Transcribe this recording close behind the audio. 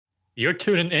You're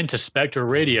tuning into Spectre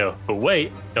Radio, but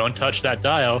wait, don't touch that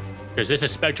dial, because this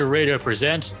is Spectre Radio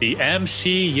presents the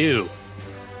MCU.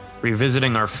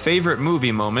 Revisiting our favorite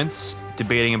movie moments,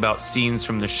 debating about scenes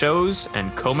from the shows,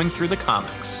 and combing through the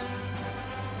comics.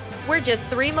 We're just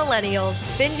three millennials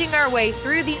binging our way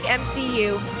through the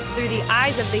MCU through the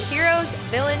eyes of the heroes,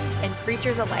 villains, and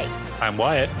creatures alike. I'm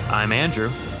Wyatt. I'm Andrew.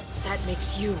 That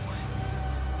makes you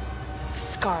the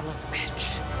Scarlet Witch.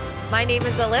 My name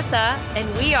is Alyssa,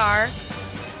 and we are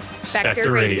Spectre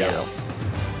Radio.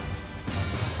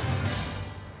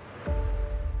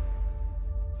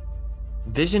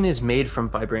 Vision is made from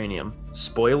vibranium.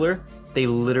 Spoiler, they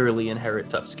literally inherit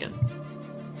tough skin.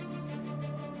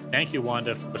 Thank you,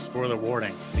 Wanda, for the spoiler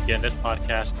warning. Again, this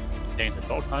podcast contains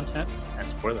adult content and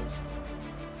spoilers.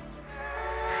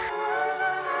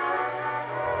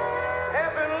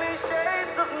 Heavenly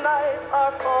shades of night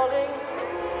are falling.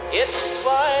 It's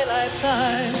twilight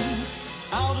time.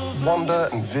 Wanda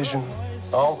and Vision,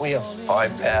 aren't we a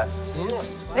five-pair?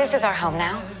 This is our home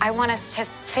now. I want us to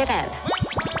fit in.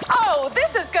 Oh,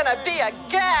 this is gonna be a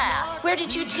gas! Where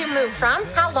did you two move from?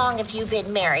 How long have you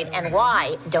been married? And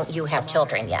why don't you have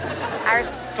children yet? Our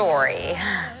story.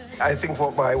 I think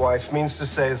what my wife means to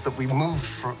say is that we moved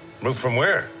from... Moved from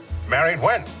where? Married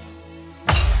when?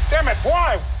 Damn it,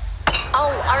 why?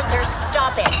 Oh, Arthur,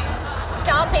 stop it.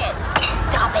 Stop it.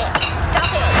 Stop it.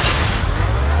 Stop it.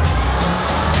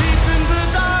 Deep in the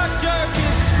dark,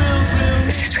 darkest will thrill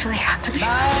This is really happening.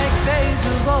 like days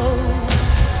of old,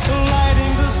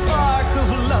 lighting the spark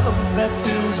of love that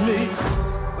fills me.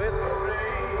 With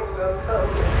dreams of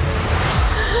love.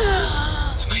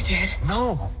 Am I dead?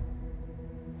 No.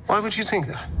 Why would you think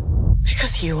that?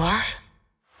 Because you are.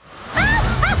 Each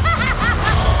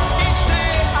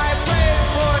day I pray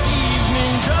for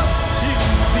evening just to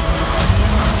be.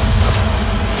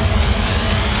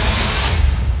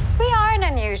 We are an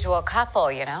unusual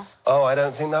couple, you know. Oh, I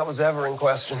don't think that was ever in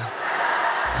question.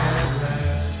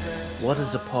 What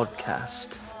is a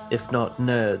podcast, if not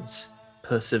nerds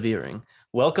persevering?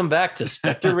 Welcome back to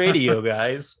Spectre Radio,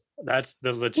 guys. That's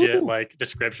the legit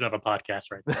description of a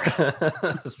podcast right there.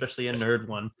 Especially a nerd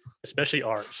one. Especially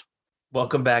ours.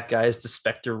 Welcome back, guys, to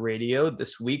Spectre Radio.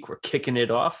 This week, we're kicking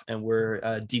it off, and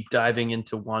we're deep diving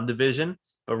into WandaVision.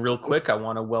 But real quick, I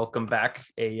want to welcome back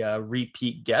a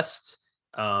repeat guest,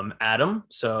 Adam.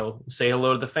 So say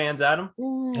hello to the fans, Adam.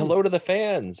 Hello to the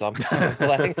fans. I'm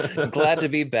glad to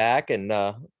be back and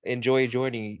enjoy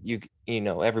joining you,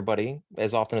 everybody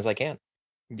as often as I can.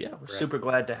 Yeah, we're super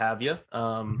glad to have you.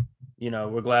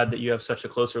 We're glad that you have such a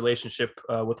close relationship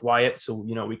with Wyatt, so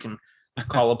we can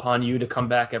call upon you to come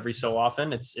back every so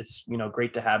often. It's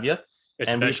great to have you,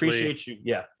 and we appreciate you.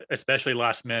 Yeah, especially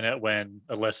last minute when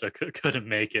Alyssa couldn't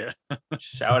make it.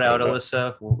 Shout out,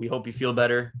 Alyssa. We hope you feel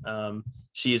better.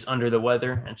 She is under the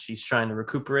weather and she's trying to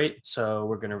recuperate, so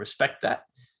we're going to respect that.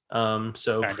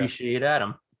 Appreciate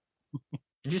Adam.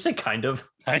 Did you say kind of?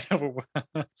 I know.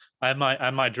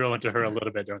 I might drill into her a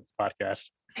little bit during the podcast.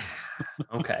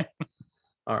 Okay.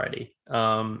 Alrighty.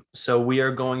 So we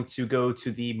are going to go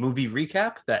to the movie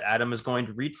recap that Adam is going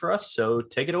to read for us. So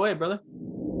take it away, brother.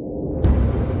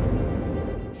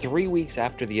 3 weeks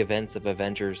after the events of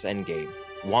Avengers Endgame,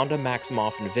 Wanda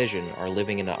Maximoff and Vision are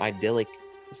living in an idyllic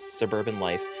suburban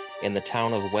life in the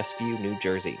town of Westview, New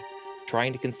Jersey,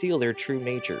 trying to conceal their true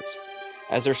natures.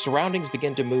 As their surroundings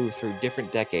begin to move through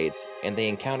different decades and they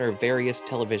encounter various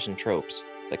television tropes,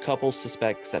 the couple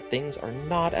suspects that things are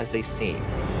not as they seem.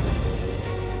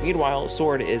 Meanwhile,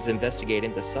 SWORD is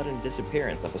investigating the sudden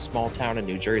disappearance of a small town in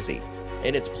New Jersey,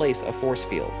 in its place a force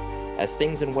field. As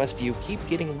things in Westview keep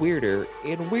getting weirder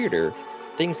and weirder,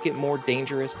 things get more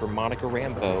dangerous for Monica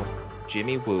Rambeau,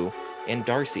 Jimmy Woo, and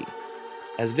Darcy.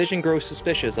 As Vision grows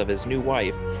suspicious of his new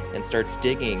wife and starts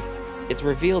digging, it's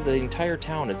revealed that the entire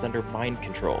town is under mind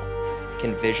control.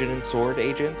 Can Vision and SWORD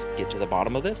agents get to the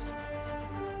bottom of this?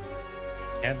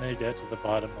 Can they get to the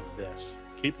bottom of this?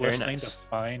 Keep listening to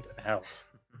find out.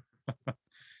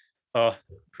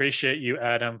 Appreciate you,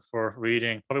 Adam, for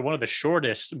reading probably one of the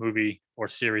shortest movie or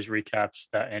series recaps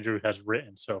that Andrew has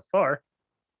written so far.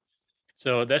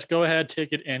 So let's go ahead and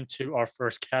take it into our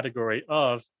first category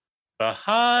of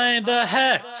Behind the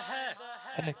Hex.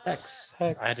 Hex.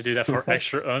 I had to do that for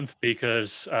extra oomph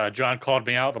because John called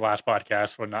me out the last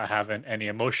podcast for not having any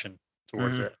emotion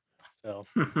towards it. So,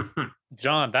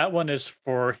 John, that one is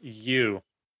for you.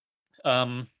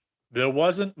 There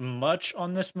wasn't much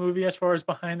on this movie as far as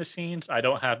behind the scenes. I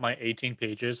don't have my 18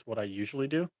 pages, what I usually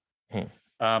do.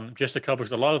 Just a couple,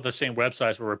 because a lot of the same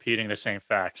websites were repeating the same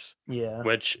facts. Yeah.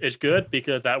 Which is good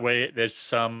because that way there's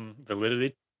some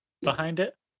validity behind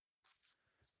it.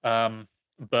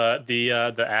 but the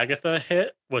Agatha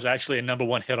hit was actually a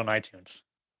 #1 hit on iTunes.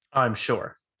 I'm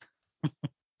sure.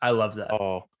 I love that.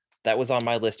 Oh, that was on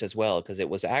my list as well because it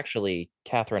was actually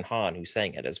Catherine Hahn who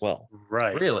sang it as well.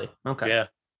 Right. Really? Okay. Yeah.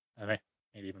 I mean,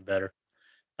 made it even better.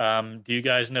 Do you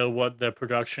guys know what the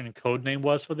production code name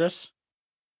was for this?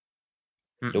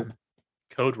 Nope.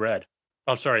 Code Red.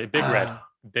 Oh, sorry, Big Red.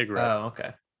 Big Red. Oh,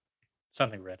 okay.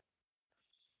 Something red.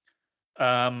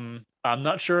 I'm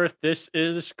not sure if this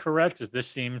is correct because this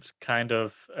seems kind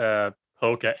of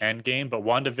poke at Endgame, but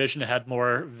WandaVision had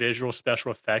more visual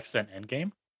special effects than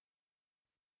Endgame.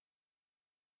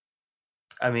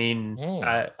 I mean,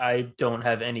 I don't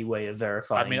have any way of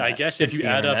verifying. I mean, I guess if you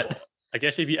add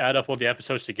up all the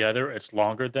episodes together, it's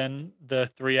longer than the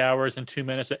 3 hours and 2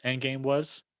 minutes that Endgame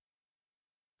was.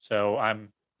 So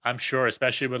I'm sure,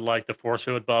 especially with like the force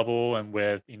field bubble and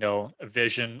with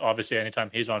Vision. Obviously, anytime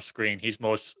he's on screen,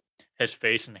 his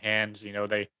face and hands.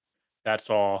 That's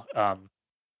all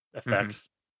effects.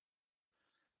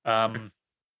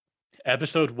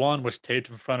 Episode 1 was taped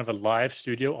in front of a live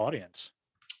studio audience.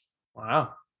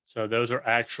 Wow. So those are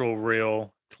actual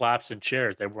real claps and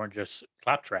cheers. They weren't just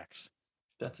clap tracks.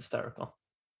 That's hysterical.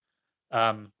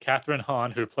 Catherine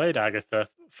Hahn, who played Agatha,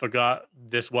 forgot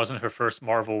this wasn't her first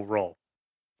Marvel role.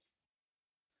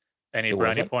 Any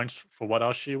brownie points for what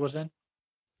else she was in?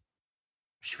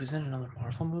 She was in another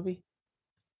Marvel movie?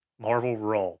 Marvel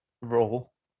role.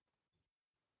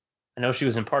 I know she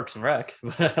was in Parks and Rec,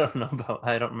 but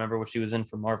I don't remember what she was in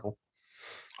for Marvel.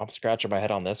 I'm scratching my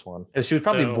head on this one. She was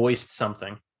probably voiced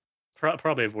something.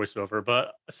 Probably a voiceover,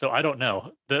 but so I don't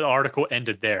know. The article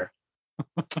ended there.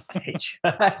 You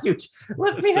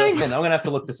left me hanging. I'm gonna have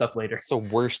to look this up later. It's the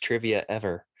worst trivia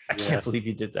ever. I can't believe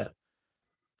you did that.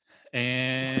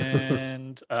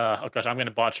 And oh gosh, I'm gonna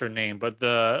botch her name, but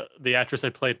the actress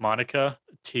that played Monica,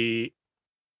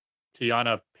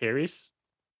 Tiana Paris.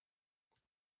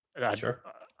 Sure.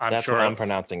 That's how I'm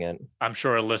pronouncing it. I'm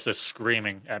sure Alyssa's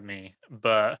screaming at me,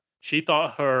 but she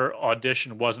thought her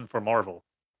audition wasn't for Marvel.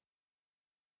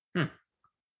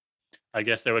 I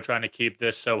guess they were trying to keep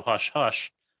this so hush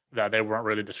hush that they weren't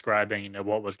really describing,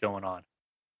 what was going on.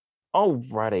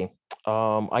 Alrighty.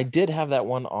 I did have that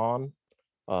one on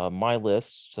my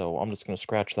list, so I'm just going to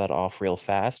scratch that off real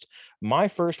fast. My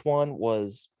first one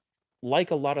was,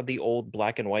 like a lot of the old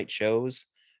black and white shows,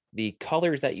 the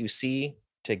colors that you see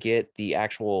to get the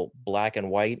actual black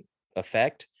and white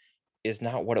effect is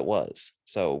not what it was.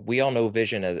 So we all know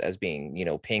Vision as being,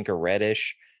 pink or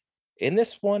reddish. In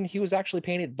this one, he was actually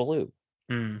painted blue.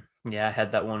 Yeah, I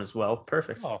had that one as well.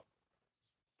 Perfect. Oh.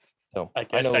 So I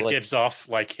guess that gives off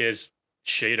like his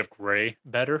shade of gray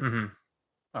better.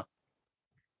 Huh.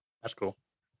 That's cool.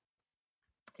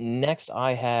 Next,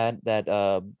 I had that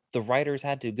the writers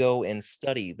had to go and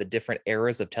study the different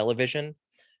eras of television.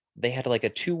 They had like a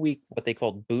 2-week, what they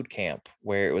called boot camp,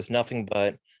 where it was nothing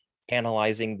but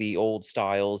analyzing the old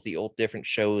styles, the old different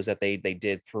shows that they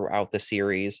did throughout the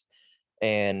series.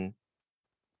 And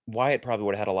Wyatt probably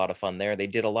would have had a lot of fun there. They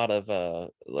did a lot of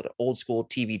old school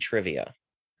TV trivia.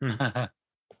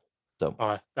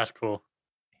 So that's cool.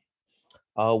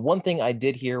 One thing I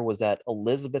did hear was that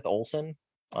Elizabeth Olsen,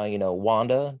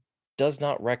 Wanda, does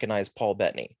not recognize Paul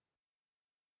Bettany.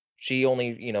 She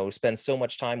only, spends so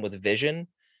much time with Vision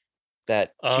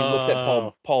that she looks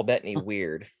at Paul Bettany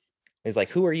weird. He's like,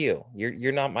 "Who are you?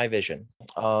 You're not my Vision."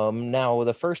 Now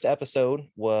the first episode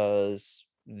was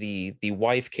the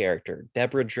wife character,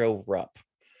 Deborah Jo Rupp,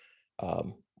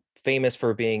 famous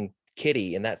for being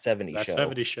Kitty in that 70s show.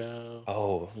 70s show.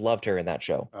 Oh, loved her in that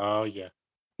show. Oh yeah.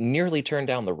 Nearly turned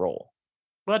down the role.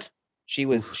 What?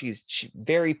 She's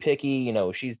very picky.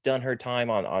 She's done her time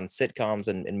on sitcoms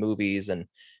and movies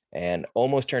and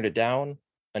almost turned it down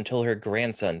until her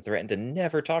grandson threatened to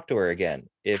never talk to her again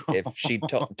if she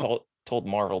told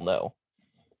Marvel no.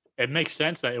 It makes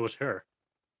sense that it was her.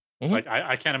 Like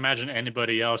I can't imagine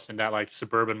anybody else in that like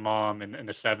suburban mom in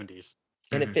the 70s.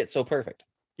 And it fits so perfect.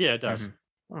 Yeah, it does.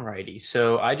 Alrighty.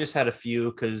 So I just had a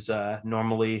few because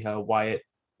normally Wyatt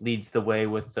leads the way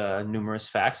with numerous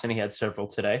facts, and he had several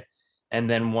today. And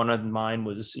then one of mine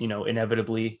was,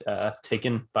 inevitably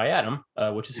taken by Adam,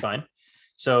 which is fine.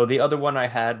 So the other one I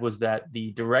had was that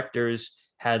the directors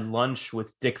had lunch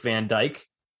with Dick Van Dyke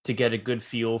to get a good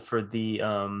feel for the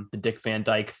Dick Van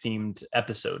Dyke themed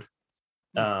episode.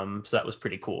 So that was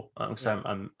pretty cool. So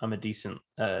I'm a decent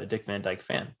Dick Van Dyke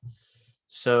fan.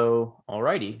 So,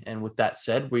 alrighty. And with that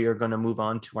said, we are going to move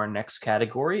on to our next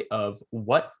category of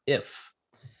what if.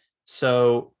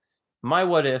 So my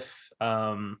what if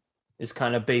is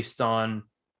kind of based on,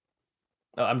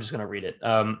 I'm just going to read it.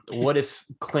 What if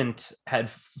Clint had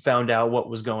found out what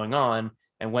was going on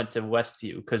and went to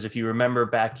Westview. Because if you remember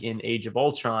back in Age of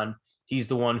Ultron, he's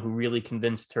the one who really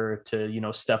convinced her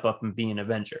to, step up and be an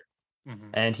Avenger. Mm-hmm.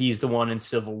 And he's the one in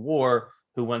Civil War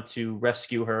who went to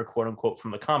rescue her, quote unquote,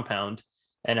 from the compound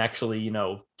and actually,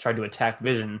 tried to attack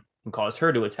Vision and caused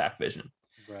her to attack Vision.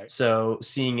 Right. So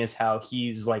seeing as how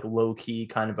he's like low key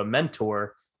kind of a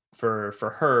mentor for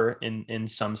her in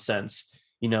some sense,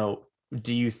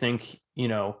 do you think,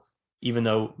 even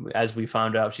though as we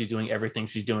found out, she's doing everything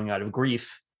she's doing out of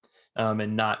grief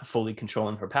and not fully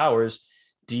controlling her powers,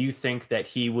 do you think that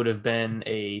he would have been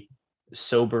a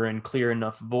sober and clear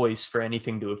enough voice for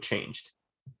anything to have changed?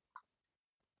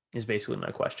 Is basically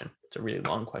my question. It's a really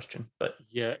long question, but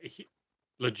yeah,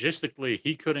 logistically,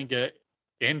 he couldn't get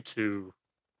into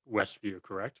Westview,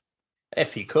 correct?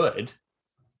 If he could,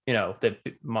 that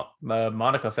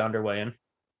Monica found her way in.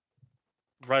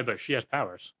 Right, but she has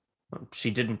powers.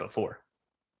 She didn't before.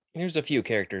 Here's a few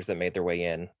characters that made their way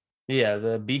in. Yeah,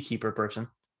 the beekeeper person.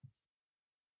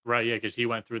 Right, yeah, because he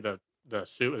went through the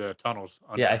tunnels.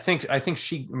 Yeah, I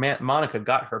think Monica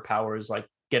got her powers like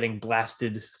getting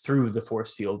blasted through the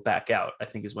force field back out, I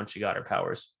think is when she got her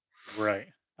powers. Right.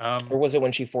 Or was it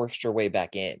when she forced her way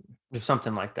back in?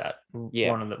 Something like that.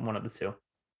 Yeah. One of the two.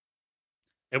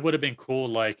 It would have been cool,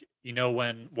 like,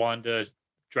 when Wanda's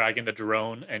dragging the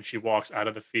drone and she walks out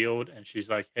of the field and she's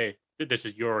like, hey, this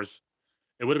is yours.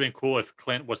 It would have been cool if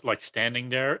Clint was like standing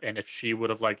there and if she would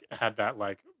have like had that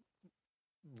like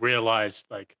realized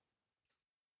like,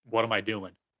 what am I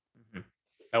doing? Mm-hmm.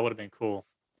 That would have been cool.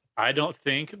 I don't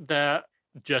think that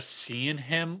just seeing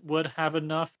him would have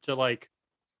enough to like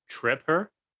trip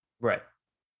her. Right.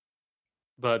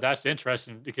 But that's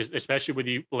interesting because especially with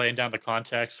you laying down the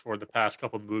context for the past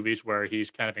couple of movies where he's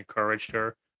kind of encouraged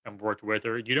her and worked with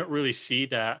her, you don't really see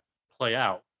that play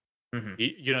out. Mm-hmm.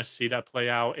 You don't see that play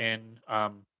out in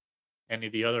any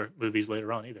of the other movies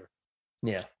later on either.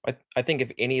 Yeah. I think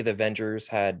if any of the Avengers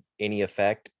had any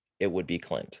effect, it would be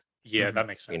Clint. Yeah, that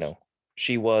makes sense.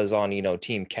 She was on,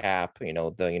 Team Cap,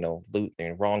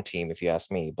 the wrong team, if you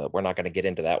ask me, but we're not going to get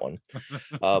into that one.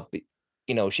 But,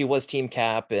 she was Team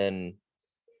Cap, and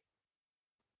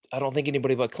I don't think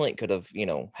anybody but Clint could have,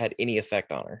 had any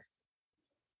effect on her.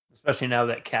 Especially now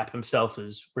that Cap himself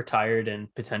is retired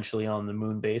and potentially on the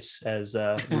moon base, as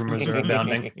rumors are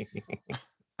abounding.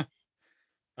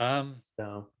 No,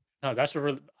 that's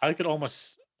I could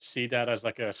almost see that as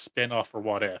like a spin-off for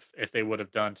What If they would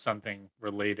have done something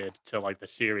related to like the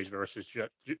series versus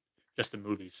just the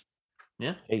movies.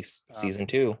 Yeah. Hey, season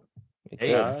 2.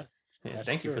 Yeah,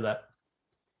 thank you for that.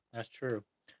 That's true.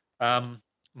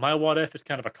 My What If is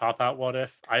kind of a cop-out What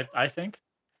If, I think.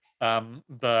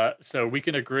 But so we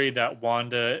can agree that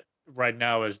Wanda right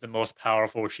now is the most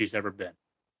powerful she's ever been.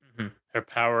 Mm-hmm. Her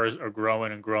powers are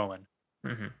growing and growing.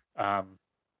 Mm-hmm.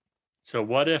 So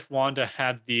what if Wanda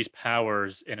had these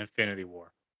powers in Infinity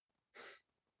War?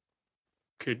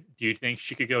 Do you think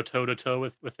she could go toe to toe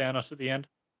with Thanos at the end?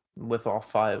 With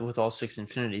all 6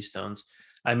 Infinity Stones?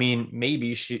 I mean,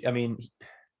 maybe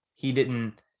he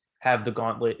didn't have the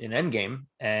gauntlet in Endgame,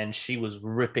 and she was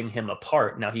ripping him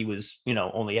apart. Now he was,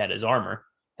 only had his armor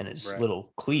and his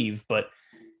little cleave, but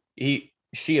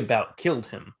she about killed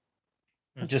him,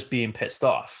 just being pissed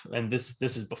off. And this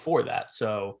is before that,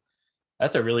 so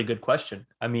that's a really good question.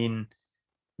 I mean,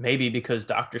 maybe because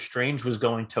Doctor Strange was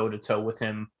going toe to toe with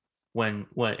him when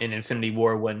in Infinity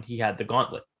War when he had the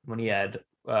gauntlet, when he had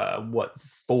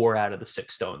 4 out of the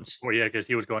 6 stones. Well, yeah, because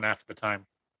he was going after the time.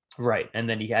 Right. And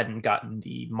then he hadn't gotten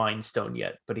the Mind Stone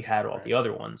yet, but he had all the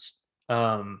other ones.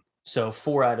 So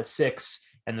 4 out of 6,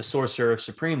 and the Sorcerer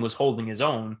Supreme was holding his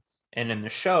own. And in the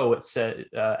show, it said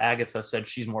Agatha said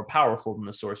she's more powerful than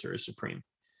the Sorcerer Supreme.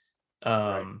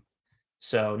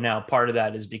 So now part of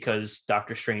that is because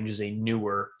Doctor Strange is a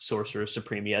newer Sorcerer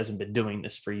Supreme. He hasn't been doing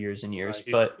this for years and years,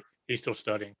 but he's still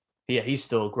studying. Yeah, he's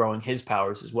still growing his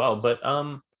powers as well. But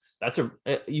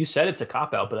you said it's a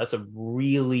cop-out, but that's a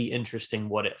really interesting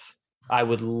what if. I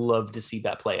would love to see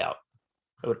that play out.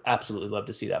 I would absolutely love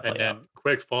to see that play out. And then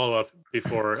quick follow-up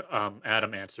before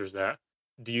Adam answers that.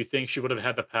 Do you think she would have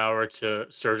had the power to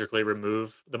surgically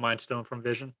remove the Mind Stone from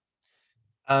Vision?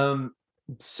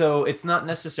 So it's not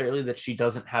necessarily that she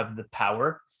doesn't have the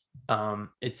power.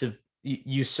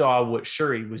 You saw what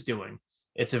Shuri was doing.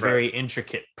 It's a very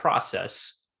intricate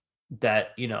process that,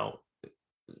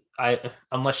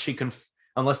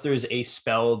 unless there's a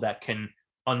spell that can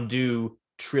undo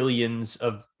trillions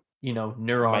of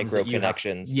neurons, micro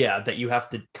connections, that you have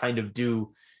to kind of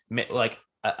do, like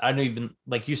I don't even,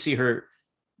 like, you see her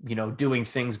doing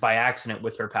things by accident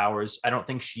with her powers. I don't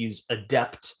think she's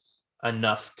adept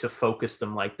enough to focus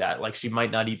them like that. Like, she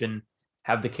might not even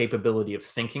have the capability of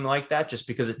thinking like that, just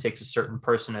because it takes a certain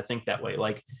person to think that way.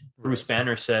 Like Bruce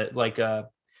Banner said, like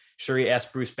Shuri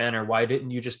asked Bruce Banner, why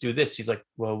didn't you just do this? He's like,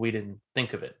 well, we didn't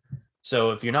think of it.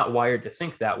 So if you're not wired to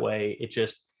think that way,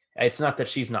 it's not that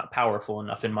she's not powerful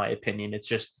enough, in my opinion. It's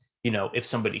just, if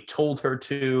somebody told her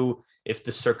to, if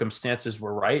the circumstances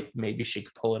were right, maybe she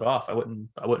could pull it off. I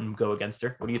wouldn't go against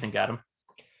her. What do you think, Adam?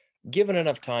 Given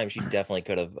enough time, she definitely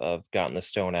could have gotten the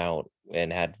stone out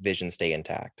and had Vision stay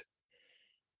intact.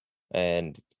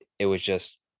 And it was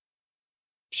just,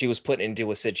 she was put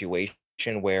into a situation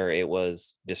where it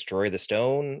was destroy the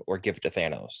stone or give it to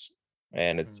Thanos.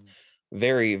 And it's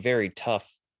very, very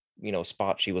tough,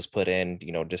 spot she was put in,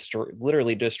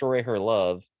 literally destroy her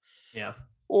love. Yeah.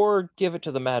 Or give it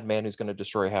to the madman who's going to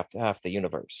destroy half the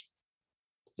universe.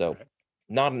 So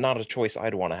not a choice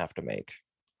I'd want to have to make.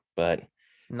 But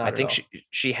I think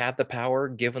she had the power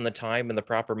given the time and the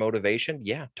proper motivation.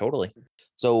 Yeah, totally.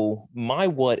 So my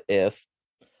what if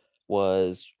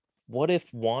was, what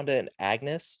if Wanda and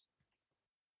Agnes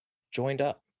joined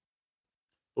up?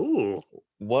 Ooh.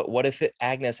 What if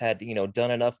Agnes had,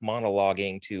 done enough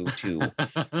monologuing to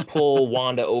pull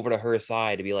Wanda over to her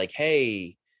side to be like,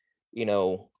 hey,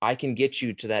 I can get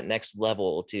you to that next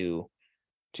level to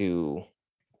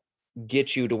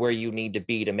get you to where you need to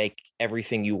be to make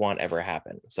everything you want ever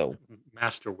happen. So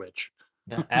Master Witch.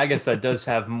 Yeah, Agatha does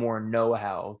have more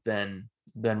know-how than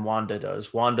Wanda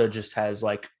does. Wanda just has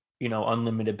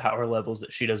unlimited power levels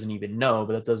that she doesn't even know,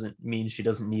 but that doesn't mean she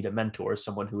doesn't need a mentor,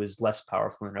 someone who is less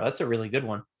powerful than her. That's a really good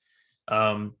one.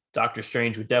 Doctor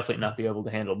Strange would definitely not be able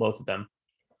to handle both of them.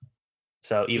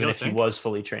 So even if he was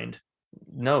fully trained,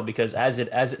 no, because as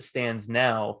it stands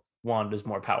now, Wanda's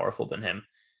more powerful than him.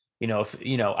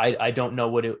 I don't know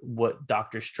what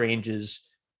Doctor Strange's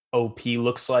OP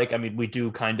looks like. I mean, we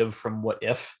do kind of from What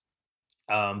If,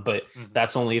 but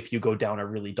that's only if you go down a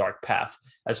really dark path.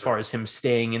 As far as him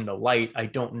staying in the light, I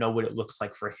don't know what it looks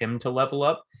like for him to level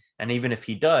up. And even if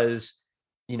he does,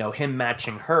 him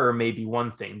matching her may be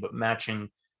one thing, but matching,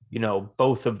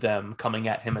 both of them coming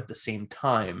at him at the same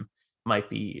time might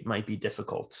be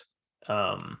difficult.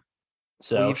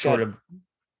 So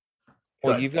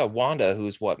you've got Wanda,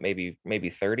 who's what, maybe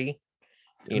 30.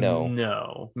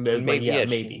 No,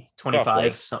 maybe 25,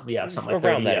 roughly. something like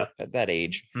around 30, that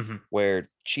age, where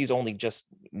she's only just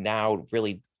now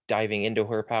really diving into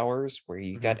her powers. Where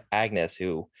you got Agnes,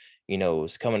 who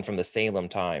is coming from the Salem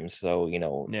times, so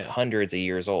hundreds of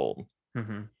years old.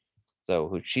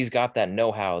 So she's got that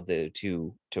know-how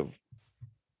to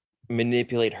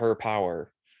manipulate her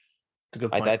power. That's a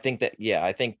good point. I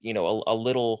think a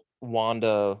little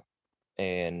Wanda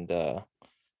and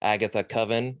Agatha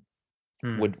Coven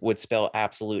would spell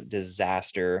absolute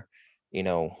disaster.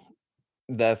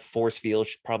 The force field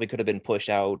probably could have been pushed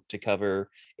out to cover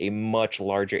a much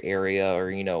larger area, or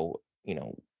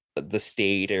the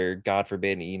state, or God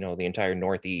forbid, the entire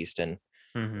Northeast, and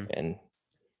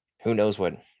who knows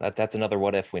what. That's another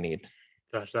what if we need.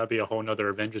 Gosh, that'd be a whole nother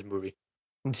Avengers movie.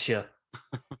 Yeah.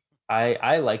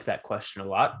 I like that question a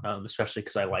lot, especially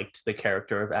because I liked the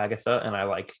character of Agatha, and I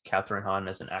like Catherine Hahn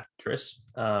as an actress.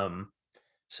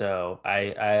 So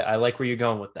I like where you're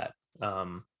going with that.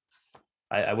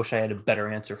 I wish I had a better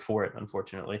answer for it,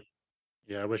 unfortunately.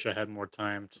 Yeah, I wish I had more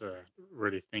time to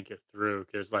really think it through,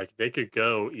 because they could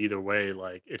go either way.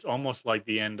 It's almost like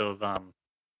the end of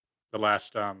the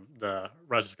last the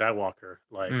Rise of Skywalker,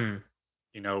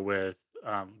 with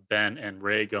Ben and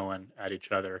Rey going at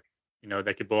each other.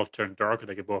 They could both turn dark, or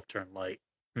they could both turn light.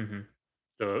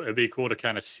 So it'd be cool to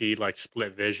kind of see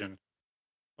split vision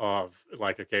of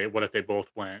okay, what if they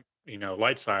both went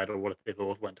light side, or what if they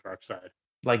both went dark side?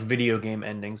 Like video game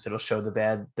endings, it'll show the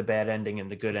bad ending and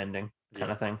the good ending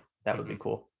kind of thing. That would be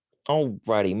cool.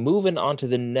 Alrighty, moving on to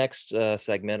the next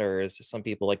segment, or as some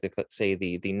people like to say,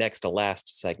 the next to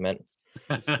last segment.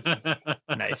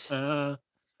 Nice.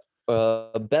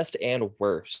 Best and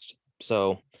worst.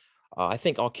 So I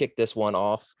think I'll kick this one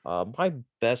off. My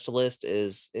best list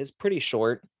is pretty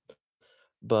short,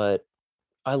 but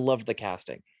I loved the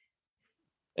casting.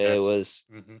 It was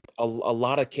a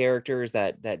lot of characters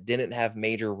that didn't have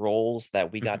major roles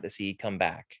that we got to see come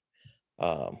back.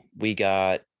 We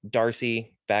got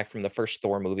Darcy back from the first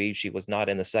Thor movie. She was not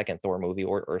in the second Thor movie,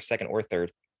 or second or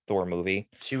third Thor movie.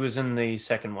 She was in the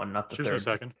second one, not the third. She was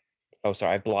the second. Oh,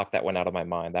 sorry, I blocked that one out of my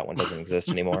mind. That one doesn't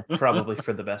exist anymore. Probably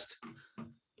for the best.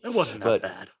 It wasn't that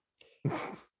bad.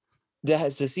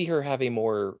 To see her have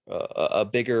a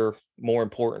bigger, more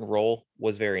important role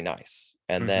was very nice.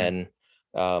 And then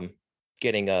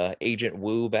getting Agent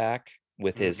Wu back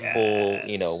with his full,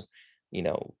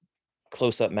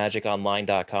 close-up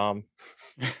magiconline.com,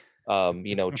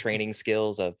 training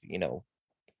skills of,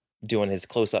 doing his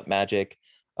close-up magic.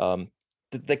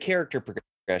 The character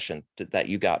progression that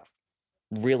you got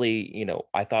really,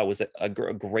 I thought was a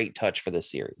great touch for this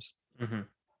series.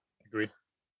 Agreed.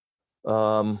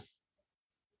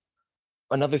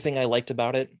 Another thing I liked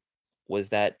about it was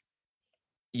that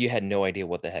you had no idea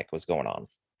what the heck was going on.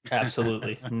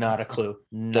 Absolutely. Not a clue.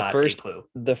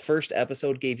 The first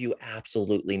episode gave you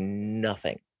absolutely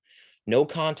nothing. No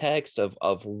context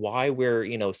of why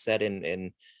we're, set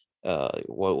in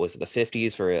what was it, the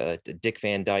 50s for a Dick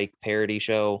Van Dyke parody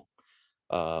show.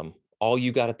 All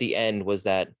you got at the end was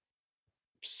that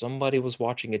somebody was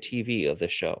watching a TV of the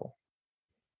show.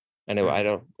 And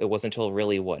it wasn't until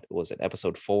really, what was it,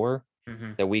 episode 4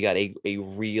 that we got a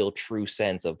real true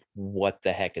sense of what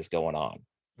the heck is going on.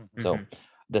 So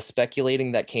the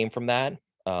speculating that came from that,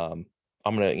 I'm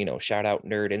gonna, shout out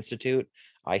Nerd Institute.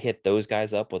 I hit those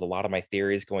guys up with a lot of my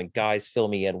theories going, guys, fill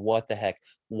me in. What the heck?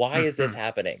 Why is this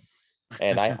happening?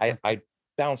 And I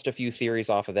bounced a few theories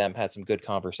off of them, had some good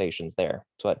conversations there.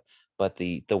 But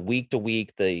the week to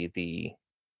week, the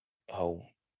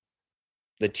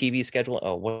TV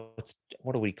schedule.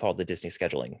 What do we call the Disney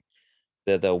scheduling?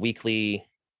 The weekly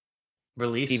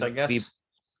release, TV, I guess.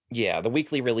 The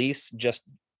weekly release just,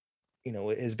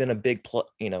 has been a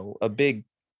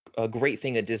great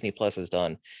thing that Disney Plus has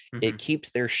done. It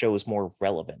keeps their shows more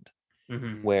relevant.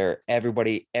 Where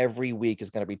everybody every week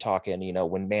is going to be talking,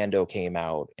 when Mando came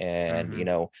out, and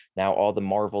now all the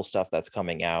Marvel stuff that's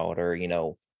coming out, or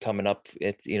coming up,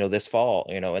 this fall,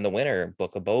 in the winter,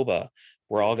 Book of Boba.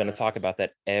 We're all going to talk about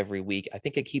that every week. I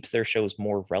think it keeps their shows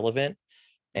more relevant.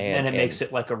 And it makes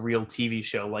it like a real TV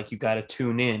show. Like, you got to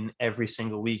tune in every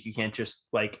single week. You can't just,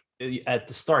 like, at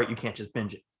the start, you can't just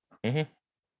binge it.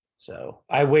 So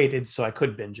I waited so I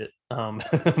could binge it.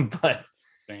 But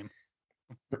same.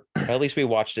 At least we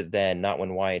watched it then, not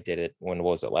when Wyatt did it. When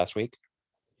was it, last week?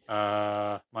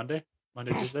 Monday,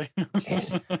 Tuesday.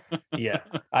 Yeah.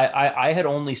 I had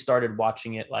only started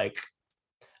watching it, like,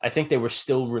 I think they were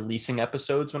still releasing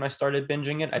episodes when I started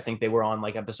binging it. I think they were on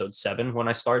like episode 7 when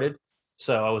I started.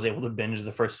 So I was able to binge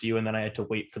the first few, and then I had to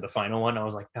wait for the final one. I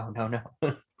was like, no.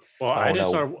 Well, I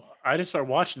didn't start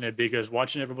watching it because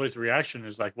watching everybody's reaction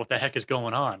is like, what the heck is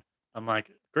going on? I'm like,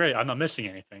 great, I'm not missing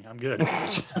anything. I'm good.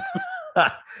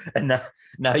 And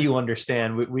now you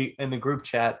understand. We in the group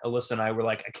chat, Alyssa and I were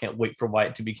like, I can't wait for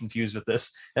Wyatt to be confused with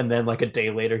this. And then like a day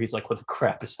later, he's like, what the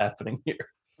crap is happening here?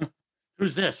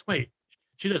 Who's this? Wait,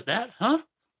 she does that, huh?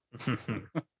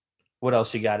 What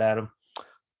else you got, Adam?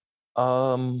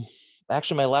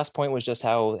 Actually, my last point was just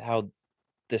how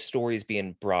the story is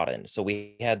being broadened. So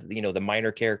we had, the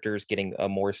minor characters getting a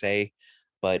more say,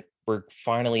 but we're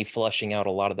finally flushing out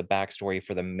a lot of the backstory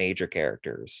for the major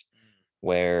characters,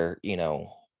 where,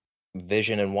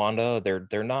 Vision and Wanda,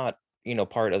 they're not,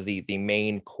 part of the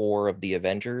main core of the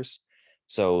Avengers.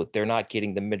 So they're not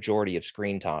getting the majority of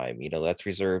screen time. That's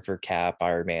reserved for Cap,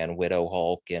 Iron Man, Widow,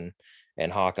 Hulk, and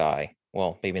Hawkeye.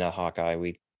 Well, maybe not Hawkeye.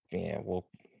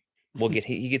 We'll get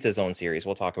he gets his own series.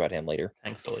 We'll talk about him later,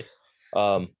 thankfully.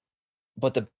 But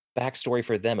the backstory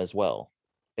for them as well,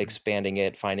 expanding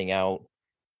it, finding out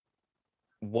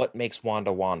what makes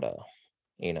Wanda Wanda.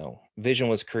 Vision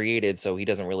was created, so he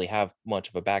doesn't really have much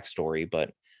of a backstory,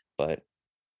 but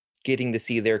getting to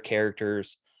see their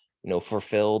characters,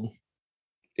 fulfilled,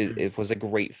 it was a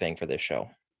great thing for this show.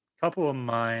 Couple of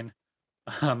mine.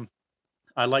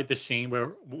 I like the scene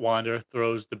where Wanda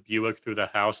throws the Buick through the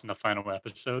house in the final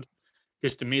episode,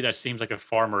 because to me that seems like a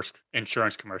farmer's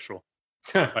insurance commercial.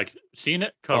 Like, seen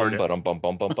it, covered it.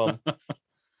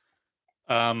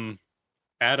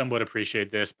 Adam would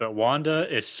appreciate this, but Wanda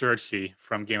is Cersei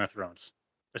from Game of Thrones,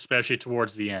 especially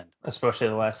towards the end. Especially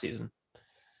the last season.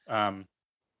 What's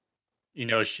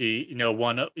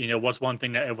one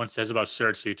thing that everyone says about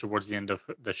Cersei towards the end of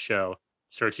the show?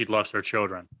 Cersei loves her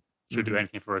children. She'll do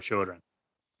anything for her children.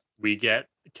 We get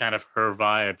kind of her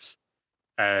vibes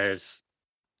as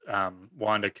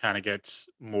Wanda kind of gets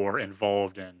more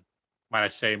involved in, might I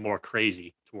say, more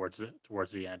crazy towards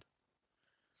the end.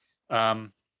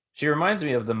 She reminds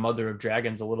me of the Mother of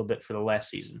Dragons a little bit for the last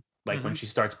season, like when she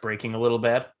starts breaking a little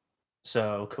bad.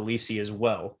 So Khaleesi as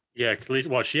well. Yeah, Khaleesi.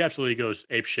 Well, she absolutely goes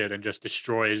apeshit and just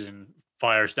destroys and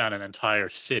fires down an entire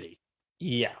city.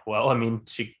 Yeah, well, I mean,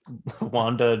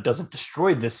 Wanda doesn't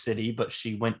destroy this city, but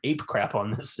she went ape crap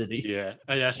on this city. Yeah,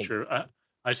 that's true.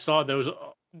 I saw those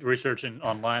researching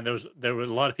online. There were a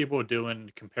lot of people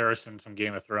doing comparisons from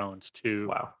Game of Thrones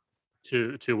to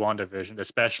WandaVision,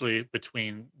 especially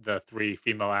between the 3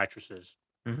 female actresses.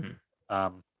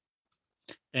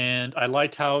 And I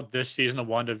liked how this season of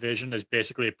WandaVision is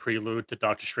basically a prelude to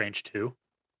Doctor Strange 2,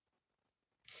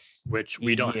 which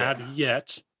we don't have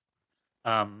yet.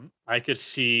 I could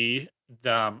see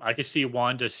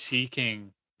Wanda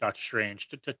seeking Doctor Strange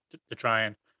to try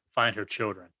and find her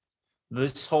children.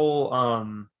 This whole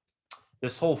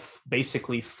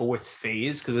basically fourth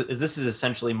phase, because this is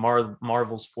essentially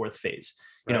Marvel's fourth phase.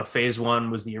 You know, phase one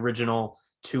was the original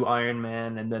 2 Iron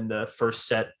Man, and then the first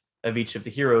set of each of the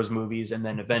heroes movies, and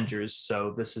then Avengers.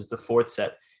 So this is the fourth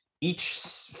set. Each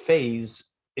phase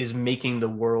is making the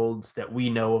worlds that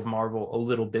we know of Marvel a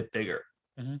little bit bigger.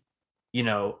 Mm-hmm. You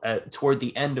know, toward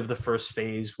the end of the first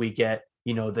phase, we get,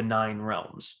 you know, the 9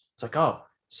 realms. It's like, oh,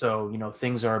 so, you know,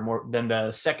 things are more. Then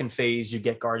the second phase, you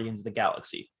get Guardians of the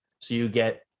Galaxy. So you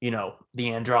get, you know,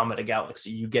 the Andromeda Galaxy.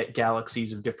 You get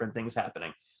galaxies of different things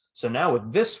happening. So now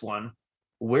with this one,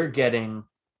 we're getting,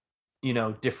 you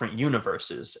know, different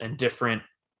universes and different,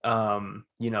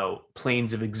 you know,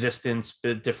 planes of existence,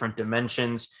 different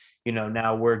dimensions. You know,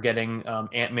 now we're getting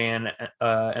Ant-Man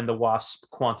and the Wasp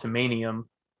Quantumanium.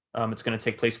 It's going to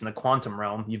take place in the quantum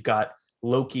realm. You've got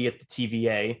Loki at the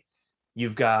TVA.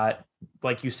 You've got,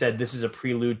 like you said, this is a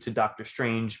prelude to Doctor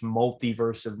Strange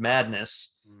Multiverse of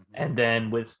Madness. Mm-hmm. And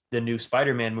then with the new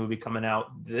Spider-Man movie coming out,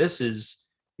 this is,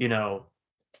 you know,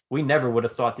 we never would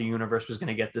have thought the universe was going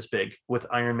to get this big. With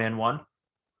Iron Man 1,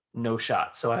 no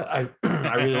shot. So I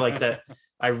really like that.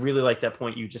 I really like that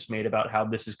point you just made about how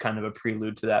this is kind of a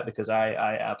prelude to that, because I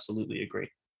absolutely agree.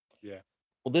 Yeah.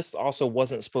 Well, this also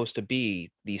wasn't supposed to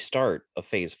be the start of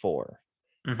phase 4.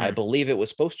 Mm-hmm. I believe it was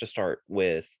supposed to start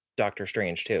with Doctor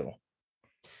Strange too.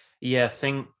 Yeah.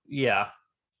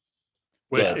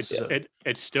 Which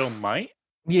it still might.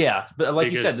 Yeah, but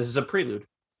like you said, this is a prelude.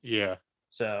 Yeah.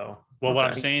 So well, what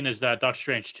I'm saying is that Doctor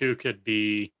Strange 2 could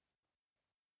be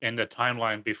in the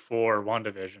timeline before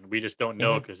WandaVision. We just don't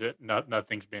know because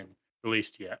nothing's been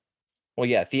released yet. Well,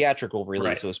 yeah, theatrical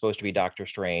release. It was supposed to be Doctor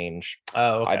Strange.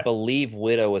 Oh, okay. I believe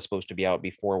Widow was supposed to be out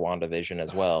before WandaVision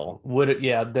as well.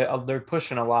 They're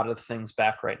pushing a lot of things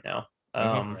back right now.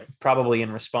 Probably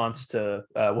in response to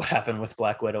what happened with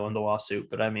Black Widow and the lawsuit,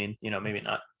 but I mean, you know, maybe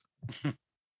not.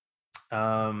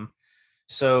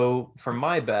 So for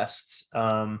my best,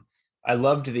 I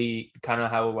loved the kind of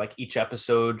how like each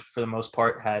episode for the most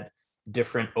part had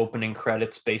different opening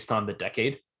credits based on the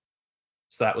decade.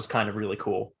 So that was kind of really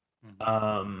cool.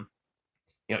 Mm-hmm.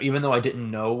 You know, even though I didn't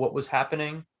know what was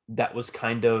happening, that was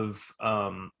kind of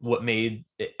what made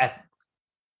it.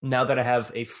 Now that I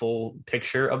have a full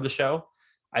picture of the show,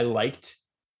 I liked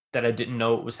that I didn't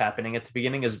know what was happening at the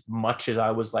beginning as much as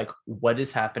I was like, what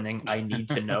is happening? I need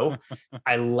to know.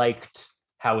 I liked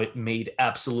how it made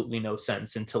absolutely no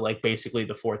sense until like basically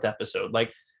the 4th episode.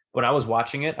 Like when I was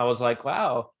watching it, I was like,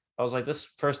 wow. I was like, this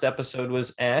first episode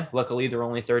was luckily they're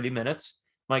only 30 minutes.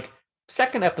 I'm like,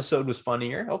 second episode was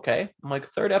funnier. Okay. I'm like,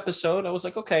 third episode, I was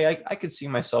like, okay, I could see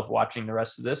myself watching the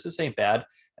rest of this. This ain't bad.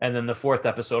 And then the 4th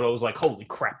episode, I was like, holy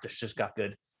crap, this just got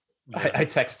good. Yeah. I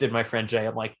texted my friend Jay.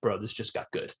 I'm like, bro, this just got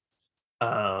good.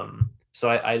 So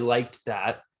I liked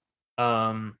that.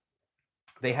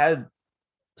 They had,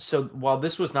 so while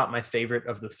this was not my favorite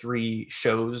of the 3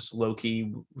 shows,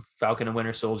 Loki, Falcon and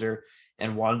Winter Soldier,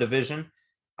 and WandaVision,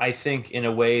 I think in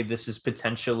a way this is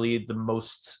potentially the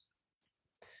most,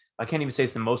 I can't even say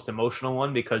it's the most emotional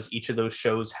one because each of those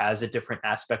shows has a different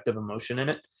aspect of emotion in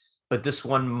it, but this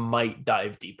one might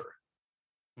dive deeper.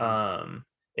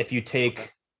 If you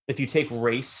take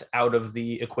race out of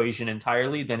the equation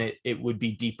entirely, then it would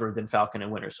be deeper than Falcon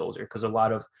and Winter Soldier, because a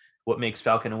lot of what makes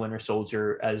Falcon and Winter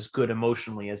Soldier as good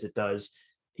emotionally as it does,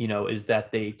 you know, is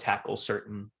that they tackle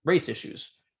certain race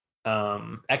issues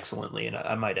excellently, and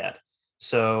I might add.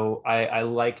 So I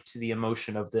liked the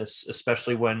emotion of this,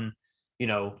 especially when, you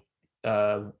know,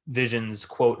 Vision's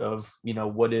quote of, you know,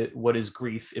 what is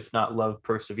grief if not love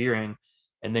persevering,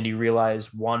 and then you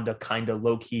realize Wanda kind of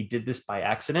low-key did this by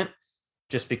accident,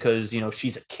 just because, you know,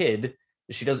 she's a kid,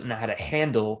 she doesn't know how to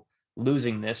handle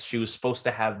losing this. She was supposed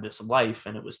to have this life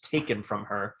and it was taken from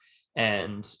her,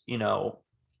 and you know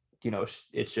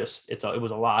it's just it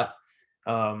was a lot.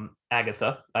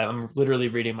 Agatha, I'm literally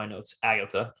reading my notes.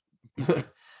 Agatha,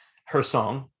 her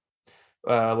song,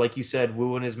 like you said,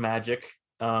 wooing is magic.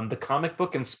 The comic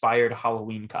book inspired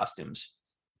Halloween costumes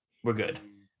were good.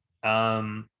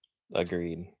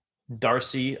 Agreed.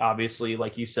 Darcy, obviously,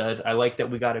 like you said, I like that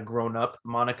we got a grown-up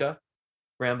Monica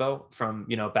Rambeau from,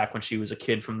 you know, back when she was a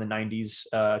kid from the 90s,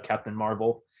 Captain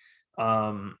Marvel.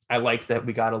 I like that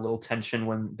we got a little tension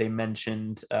when they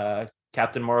mentioned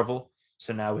Captain Marvel.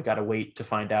 So now we got to wait to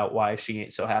find out why she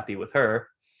ain't so happy with her.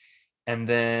 And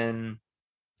then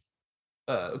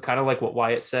kind of like what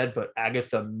Wyatt said, but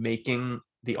Agatha making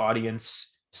the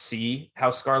audience see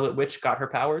how Scarlet Witch got her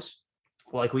powers.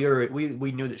 Like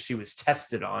we knew that she was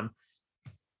tested on,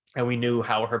 and we knew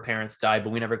how her parents died,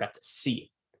 but we never got to see it.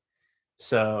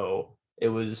 So it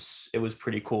was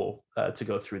pretty cool to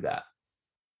go through that.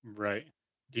 Right.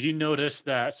 Did you notice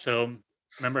that? So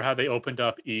remember how they opened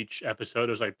up each episode?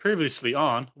 It was like previously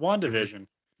on WandaVision.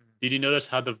 Did you notice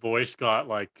how the voice got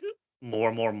like more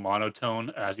and more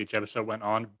monotone as each episode went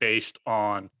on based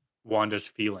on Wanda's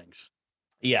feelings?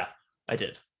 Yeah, I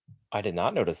did. I did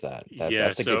not notice that. Yeah,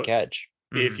 That's a good catch.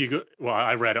 If you go, well,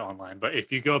 I read it online, but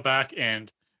if you go back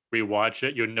and rewatch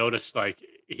it, you'll notice like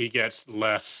he gets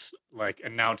less like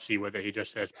announcy with it. He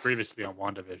just says previously on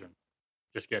WandaVision.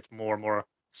 Just gets more and more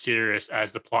serious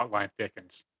as the plot line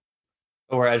thickens.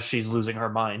 Or as she's losing her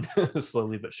mind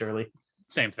slowly but surely.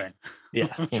 Same thing.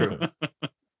 Yeah, true.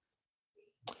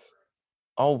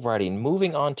 Alrighty,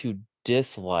 moving on to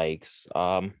dislikes.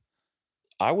 I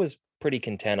was pretty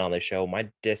content on the show. My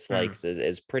dislikes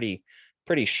is pretty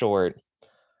short.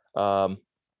 So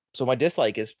my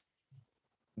dislike is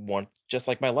one, just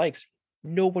like my likes.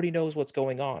 Nobody knows what's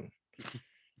going on.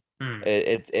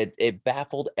 It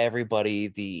baffled everybody.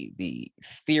 The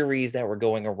theories that were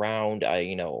going around.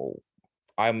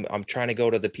 I'm trying to go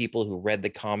to the people who read the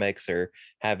comics or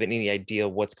have any idea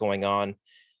what's going on.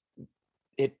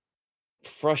 It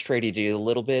frustrated you a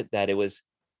little bit that it was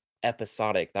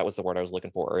episodic. That was the word I was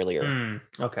looking for earlier.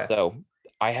 Okay. So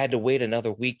I had to wait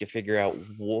another week to figure out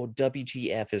what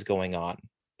WTF is going on.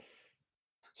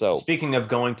 So speaking of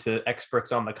going to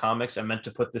experts on the comics, I meant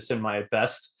to put this in my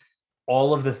best.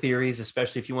 All of the theories,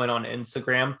 especially if you went on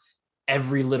Instagram,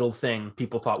 every little thing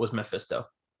people thought was Mephisto.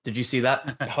 Did you see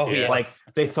that? Oh yeah, like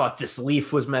they thought this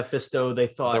leaf was Mephisto. They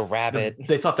thought the rabbit.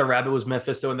 They thought the rabbit was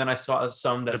Mephisto, and then I saw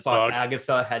some that thought bug.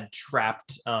 Agatha had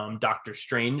trapped Doctor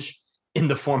Strange in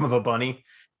the form of a bunny.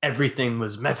 Everything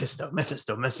was Mephisto.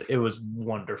 It was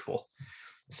wonderful.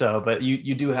 So, but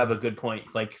you do have a good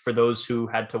point. Like for those who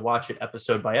had to watch it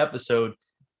episode by episode,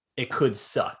 it could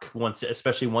suck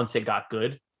especially once it got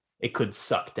good. It could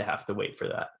suck to have to wait for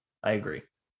that. I agree.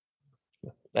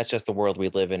 That's just the world we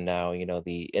live in now.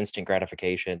 The instant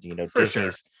gratification. For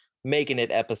Disney's making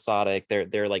it episodic.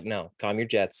 They're like, no, calm your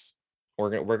jets.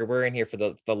 We're in here for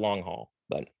the long haul.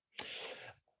 But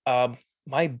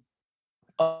my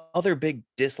other big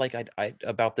dislike I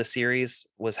about the series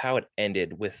was how it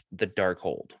ended with the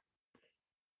Darkhold.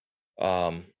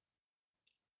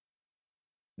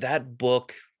 That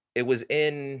book, it was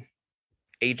in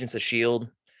Agents of S.H.I.E.L.D.,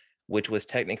 which was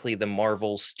technically the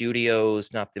Marvel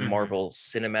Studios, not the Marvel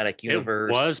Cinematic Universe.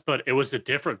 It was, but it was a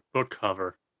different book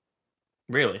cover.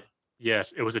 Really?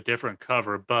 Yes, it was a different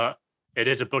cover, but it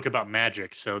is a book about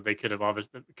magic, so they could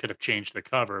have changed the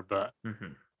cover. But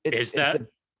It's is a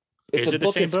it the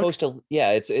book same that's book? supposed to,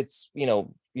 yeah, it's you're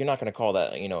not going to call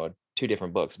that two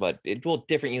different books, but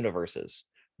different universes.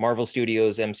 Marvel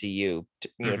Studios, MCU,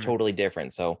 totally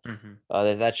different. So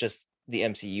that's just the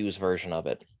MCU's version of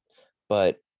it.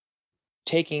 But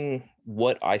taking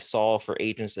what I saw for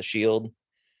Agents of S.H.I.E.L.D.,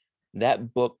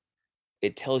 that book,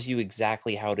 it tells you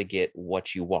exactly how to get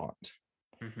what you want,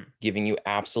 giving you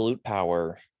absolute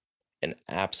power, and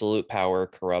absolute power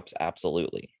corrupts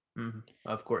absolutely.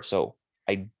 Of course. So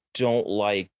I don't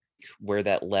like where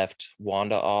that left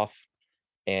Wanda off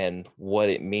and what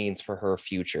it means for her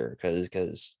future,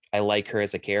 because I like her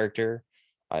as a character.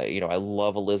 I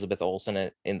love Elizabeth Olsen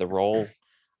in the role.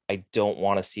 I don't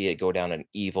want to see it go down an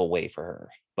evil way for her,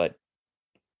 but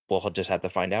we'll just have to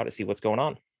find out to see what's going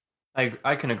on. I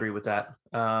can agree with that.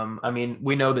 I mean,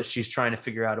 we know that she's trying to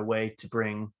figure out a way to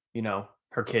bring,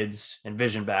 her kids and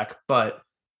Vision back, but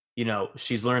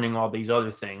she's learning all these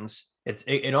other things.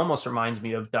 It almost reminds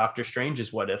me of Doctor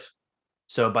Strange's What If.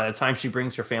 So by the time she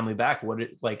brings her family back, what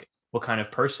kind of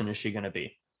person is she going to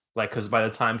be? Like, because by the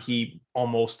time he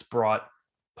almost brought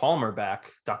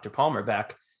Dr. Palmer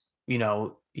back,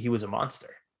 he was a monster.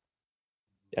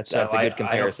 That's a good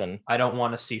comparison. I don't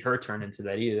want to see her turn into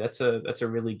that either. That's a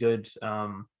really good.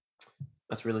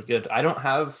 That's really good. I don't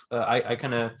have. I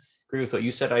kind of agree with what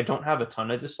you said. I don't have a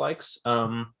ton of dislikes.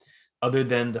 Other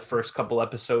than the first couple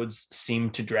episodes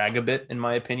seemed to drag a bit, in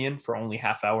my opinion, for only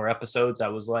half-hour episodes. I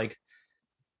was like,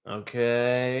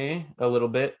 okay, a little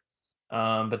bit,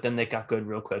 but then they got good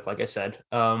real quick. Like I said,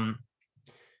 I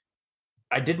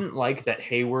didn't like that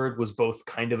Hayward was both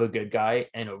kind of a good guy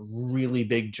and a really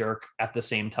big jerk at the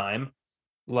same time.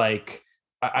 Like,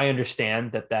 I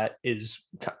understand that is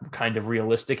kind of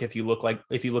realistic if you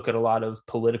look at a lot of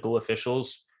political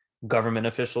officials, government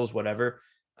officials, whatever.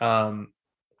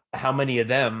 How many of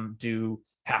them do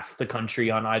half the country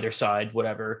on either side,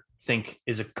 whatever, think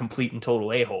is a complete and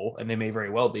total a-hole, and they may very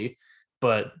well be,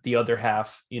 but the other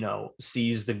half,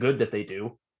 sees the good that they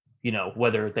do,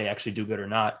 whether they actually do good or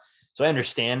not. So I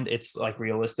understand it's like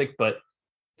realistic, but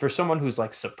for someone who's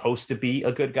like supposed to be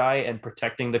a good guy and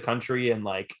protecting the country and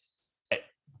like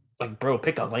bro,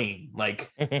 pick a lane.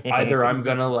 Like either I'm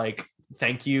gonna like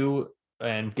thank you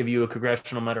and give you a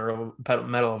congressional medal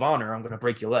of honor, I'm gonna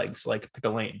break your legs. Like pick a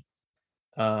lane.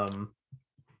 Right.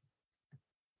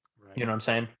 You know what I'm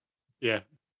saying? Yeah,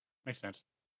 makes sense.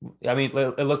 I mean,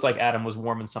 it looked like Adam was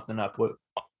warming something up.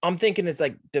 I'm thinking it's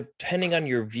like, depending on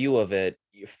your view of it,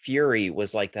 Fury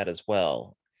was like that as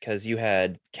well, because you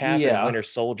had Cap and Winter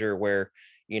Soldier where,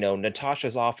 you know,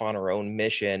 Natasha's off on her own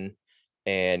mission,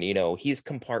 and, you know, he's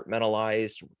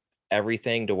compartmentalized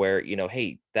everything to where, you know,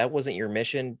 hey, that wasn't your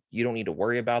mission, you don't need to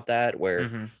worry about that.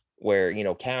 Where you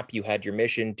know, Cap, you had your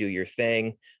mission, do your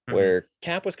thing. Where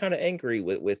Cap was kind of angry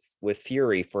with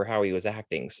Fury for how he was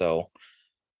acting. So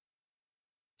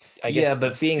I guess,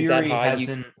 but being Fury that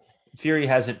high, Fury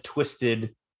hasn't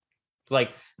twisted,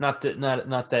 like, not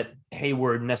that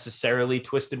Hayward necessarily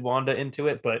twisted Wanda into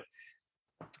it, but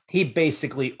he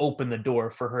basically opened the door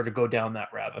for her to go down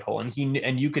that rabbit hole,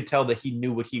 and you could tell that he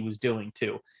knew what he was doing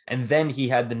too. And then he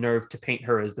had the nerve to paint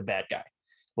her as the bad guy.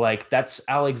 Like, that's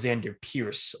Alexander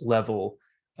Pierce level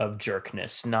of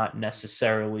jerkness, not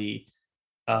necessarily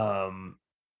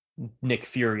Nick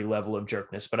Fury level of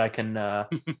jerkness. But I can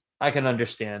I can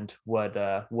understand what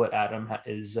Adam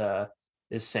is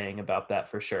saying about that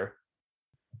for sure.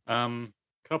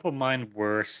 Couple of mine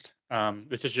worst.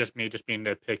 This is just me just being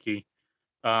nitpicky.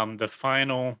 The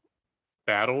final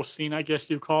battle scene, I guess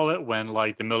you call it, when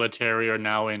like the military are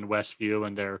now in Westview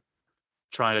and they're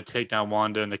trying to take down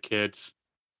Wanda and the kids.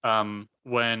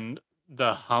 When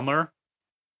the Hummer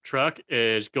truck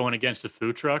is going against the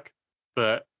food truck,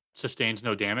 but sustains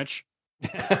no damage.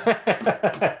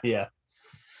 Yeah.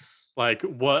 Like,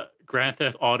 what Grand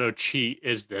Theft Auto cheat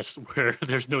is this where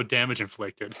there's no damage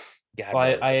inflicted?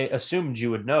 Well, I assumed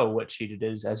you would know what cheat it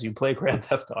is as you play Grand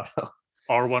Theft Auto.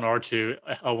 R1, R2,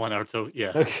 L1, R2,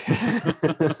 yeah.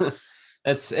 Okay.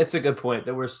 It's a good point.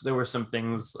 There were some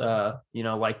things you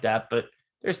know, like that, but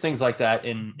there's things like that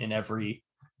in every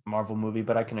Marvel movie,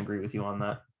 but I can agree with you on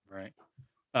that. Right.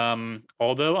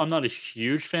 Although I'm not a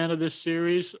huge fan of this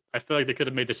series, I feel like they could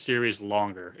have made the series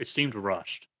longer. It seemed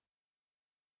rushed.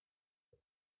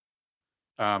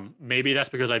 Maybe that's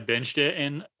because I binged it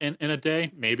in a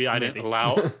day. Maybe I didn't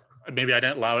allow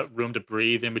it room to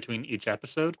breathe in between each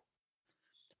episode.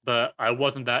 But I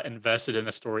wasn't that invested in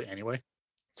the story anyway.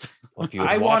 Well, if you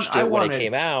had watched it when it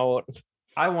came out.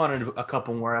 I wanted a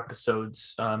couple more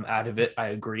episodes out of it. I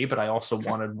agree, but I also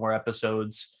wanted more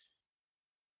episodes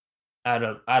out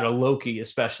of Loki,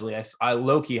 especially.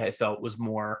 Loki I felt was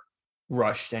more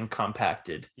rushed and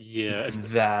compacted. Yeah,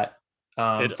 that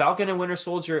Falcon and Winter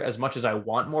Soldier, as much as I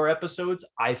want more episodes,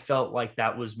 I felt like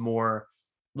that was more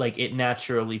like it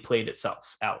naturally played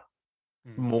itself out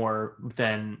more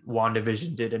than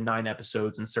WandaVision did in 9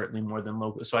 episodes, and certainly more than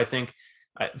Loki. So I think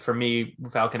for me,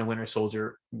 Falcon and Winter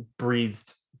Soldier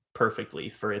breathed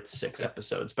perfectly for its 6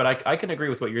 episodes. But I can agree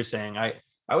with what you're saying. I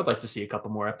would like to see a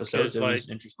couple more episodes. It was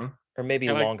interesting. Or maybe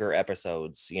longer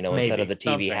episodes, you know, instead of the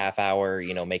TV half hour,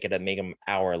 you know, make them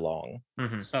hour long.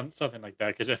 Something like that.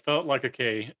 Because it felt like,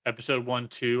 okay, episode 1,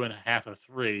 2, and a half of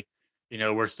 3, you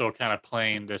know, we're still kind of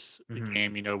playing this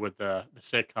game, you know, with the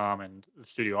sitcom and the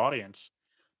studio audience.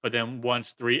 But then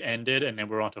once 3 ended and then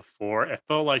we're on to 4, it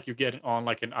felt like you get on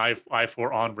like an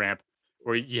I-4 on-ramp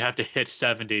where you have to hit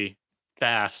 70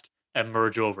 fast and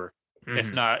merge over.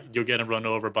 If not, you'll get run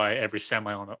over by every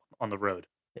semi on the road.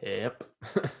 Yep.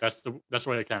 That's the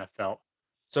way it kind of felt.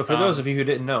 So for those of you who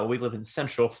didn't know, we live in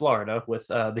Central Florida with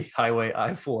the highway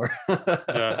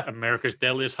I-4. America's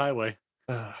deadliest highway.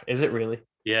 Is it really?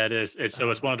 Yeah, it is. It's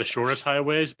one of the shortest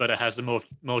highways, but it has the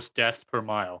most deaths per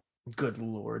mile. Good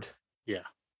Lord. Yeah.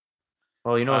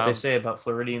 Well, you know what they say about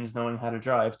Floridians knowing how to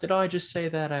drive. Did I just say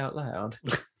that out loud?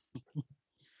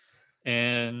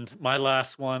 And my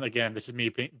last one, again, this is me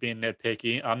being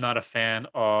nitpicky. I'm not a fan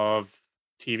of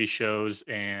TV shows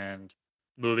and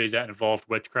movies that involve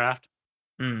witchcraft.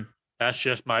 That's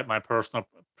just my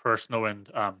personal and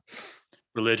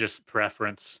religious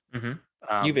preference.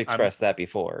 You've expressed that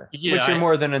before. Yeah, which you're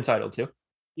more than entitled to.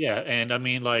 Yeah, and I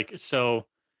mean, like, so,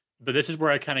 but this is where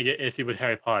I kind of get iffy with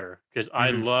Harry Potter, because I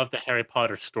love the Harry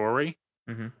Potter story.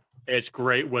 It's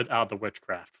great without the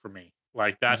witchcraft for me.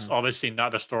 Like, that's obviously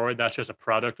not the story. That's just a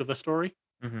product of the story.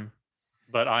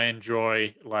 But I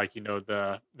enjoy, like, you know,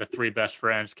 the 3 best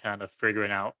friends kind of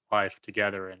figuring out life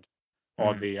together and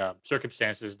all the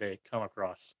circumstances they come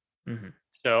across.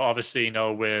 So obviously, you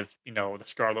know, with, you know, the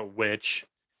Scarlet Witch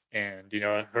and, you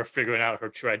know, her figuring out her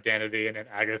true identity, and then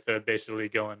Agatha basically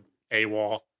going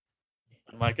AWOL.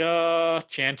 I'm like,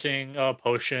 chanting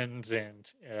potions,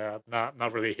 and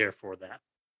not really here for that.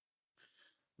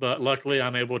 But luckily,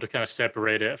 I'm able to kind of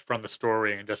separate it from the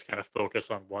story and just kind of focus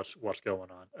on what's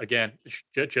going on. Again,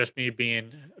 just me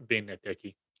being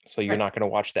nitpicky. So you're not going to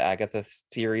watch the Agatha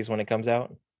series when it comes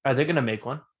out? Are they gonna make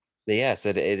one? Yes,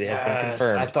 it has been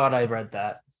confirmed. I thought I read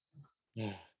that.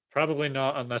 Probably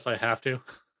not unless I have to.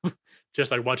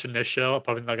 Just like watching this show, I'm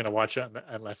probably not going to watch it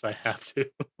unless I have to.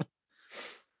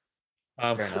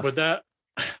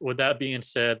 With that being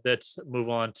said, let's move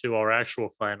on to our actual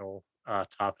final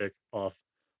topic of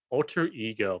alter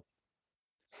ego.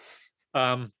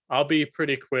 I'll be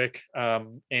pretty quick.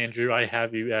 Andrew, I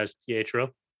have you as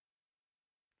Pietro.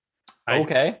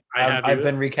 Okay, I've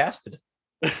been recasted.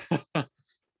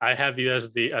 I have you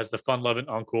as the fun-loving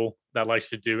uncle that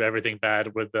likes to do everything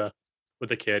bad with the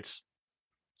kids.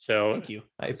 So thank you.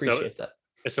 I appreciate that.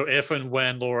 So if and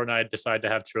when Laura and I decide to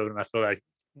have children, I feel like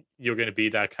you're going to be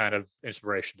that kind of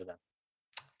inspiration to them.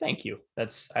 Thank you.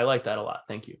 I like that a lot.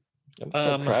 Thank you. I'm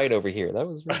still cried over here. That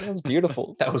was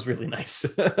beautiful. That was really nice.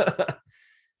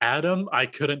 Adam, I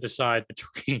couldn't decide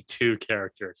between two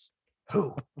characters.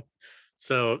 Who?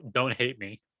 So don't hate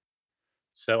me.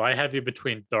 So I have you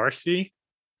between Darcy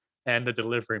and the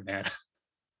delivery man.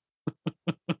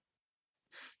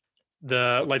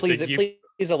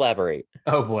 Please elaborate.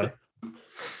 Oh boy.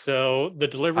 So the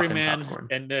delivery man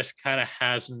in this kind of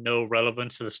has no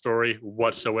relevance to the story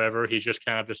whatsoever. He's just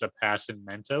kind of just a passing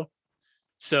mento.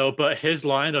 So, but his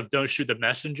line of "Don't shoot the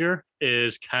messenger"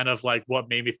 is kind of like what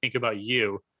made me think about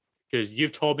you, because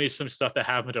you've told me some stuff that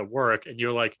happened at work, and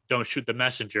you're like, "Don't shoot the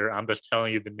messenger." I'm just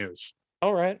telling you the news.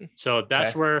 All right. So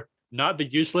that's where not the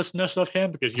uselessness of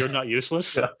him, because you're not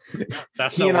useless.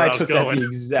 That's he not and where I was took going. that the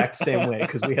exact same way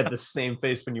because we had the same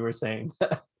face when you were saying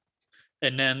that.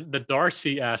 And then the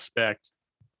Darcy aspect,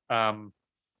 I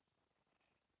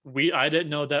didn't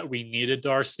know that we needed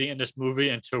Darcy in this movie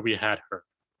until we had her.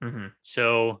 Mm-hmm.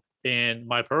 So in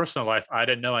my personal life, I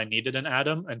didn't know I needed an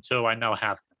Adam until I now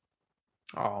have him.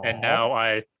 Aww. And now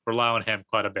I rely on him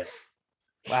quite a bit.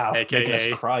 Wow, making us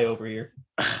cry over here.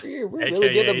 We're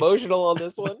really getting emotional on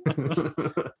this one.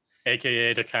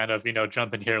 AKA to kind of,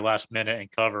 jump in here last minute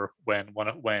and cover when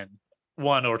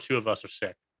one or two of us are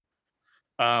sick.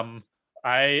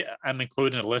 I am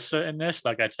including Alyssa in this.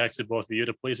 Like I texted both of you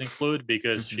to please include,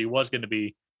 because she was going to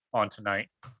be on tonight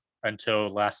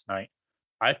until last night.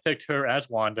 I picked her as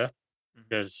Wanda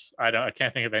because I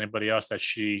can't think of anybody else that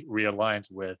she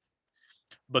realigns with.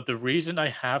 But the reason I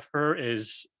have her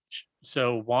is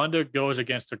so Wanda goes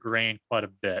against the grain quite a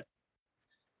bit.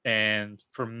 And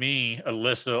for me,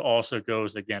 Alyssa also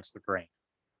goes against the grain.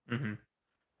 Mm-hmm.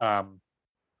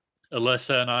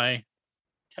 Alyssa and I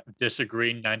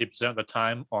disagree 90% of the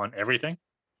time on everything,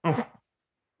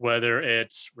 whether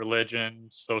it's religion,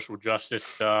 social justice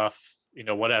stuff,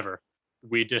 whatever.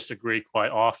 We disagree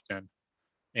quite often,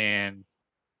 and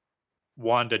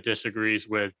Wanda disagrees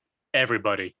with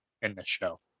everybody in the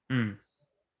show.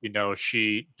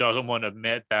 She doesn't want to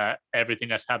admit that everything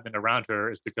that's happening around her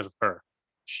is because of her.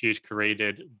 She's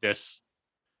created this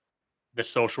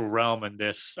social realm and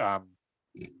this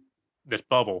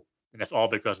bubble, and it's all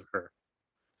because of her.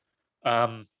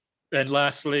 And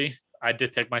lastly, I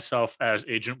did pick myself as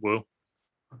Agent Wu,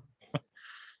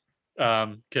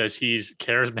 because he's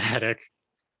charismatic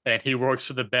and he works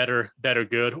for the better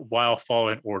good while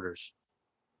following orders.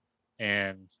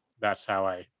 And that's how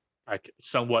I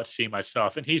somewhat see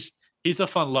myself. And he's a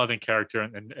fun-loving character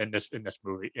in this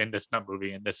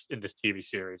TV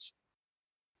series.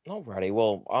 Alrighty,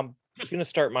 well, I'm gonna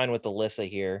start mine with Alyssa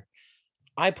here.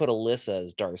 I put Alyssa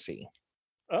as Darcy.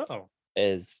 Oh,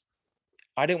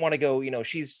 I didn't want to go,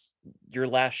 she's your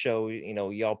last show,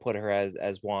 y'all put her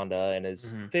as Wanda, and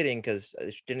is fitting because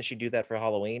didn't she do that for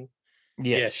Halloween?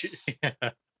 Yes. Yeah,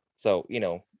 so,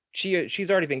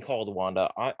 she's already been called Wanda.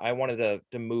 I wanted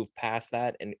to move past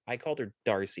that, and I called her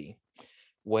Darcy,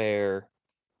 where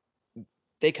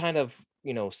they kind of,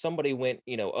 somebody went,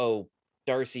 oh,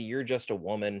 Darcy, you're just a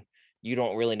woman. You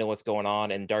don't really know what's going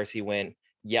on. And Darcy went,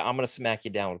 yeah, I'm going to smack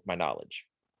you down with my knowledge.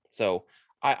 So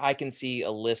I can see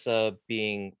Alyssa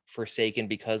being forsaken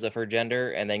because of her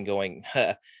gender and then going,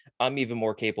 I'm even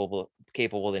more capable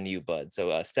than you, bud.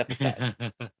 So step aside.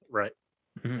 Right.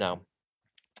 Now,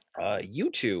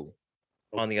 you two,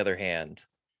 on the other hand,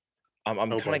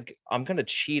 I'm gonna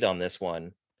cheat on this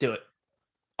one. Do it.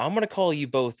 I'm gonna call you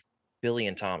both Billy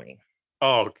and Tommy.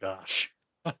 Oh gosh.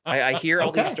 I hear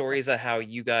all these stories of how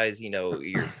you guys,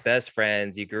 you're best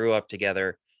friends, you grew up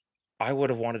together. I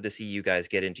would have wanted to see you guys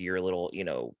get into your little,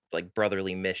 like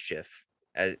brotherly mischief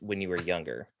when you were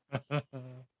younger.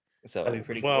 So that'd be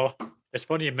pretty cool. It's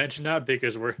funny you mentioned that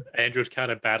because Andrew's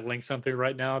kind of battling something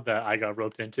right now that I got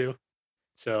roped into.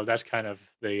 So that's kind of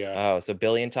the Oh, so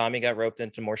Billy and Tommy got roped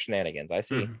into more shenanigans. I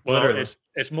see. well, Literally.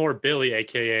 it's more Billy,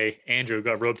 aka Andrew,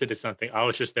 got roped into something. I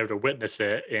was just there to witness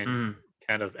it and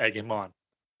kind of egg him on.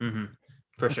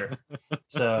 For sure.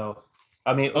 So,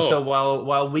 I mean, Oh. so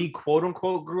while we quote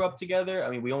unquote grew up together, I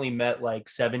mean, we only met like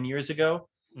 7 years ago.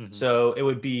 Mhm. So it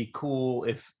would be cool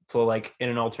if, so like in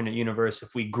an alternate universe,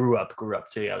 if we grew up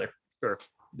together. Sure.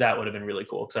 That would have been really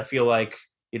cool. Because I feel like,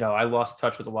 you know, I lost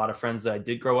touch with a lot of friends that I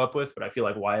did grow up with, but I feel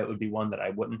like Wyatt would be one that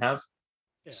I wouldn't have.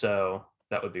 Yeah. So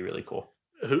that would be really cool.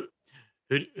 Who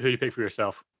do you pick for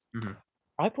yourself?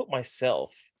 I put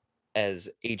myself as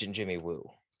Agent Jimmy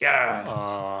Woo,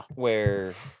 Yes.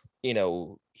 where, you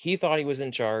know, he thought he was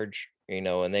in charge, you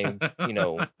know, and then, you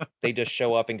know, they just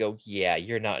show up and go, yeah,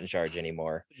 you're not in charge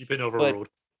anymore. You've been overruled.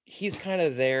 He's kind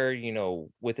of there, you know,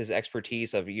 with his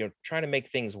expertise of, you know, trying to make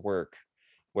things work,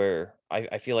 where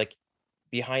I feel like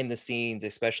behind the scenes,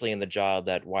 especially in the job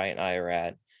that Wyatt and I are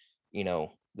at, you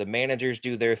know, the managers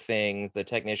do their thing, the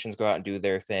technicians go out and do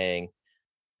their thing,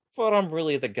 but I'm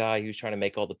really the guy who's trying to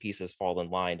make all the pieces fall in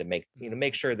line to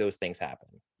make sure those things happen.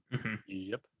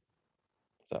 Yep.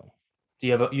 So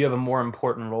You have a more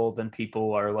important role than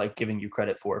people are like giving you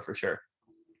credit for sure.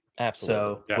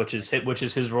 absolutely. So which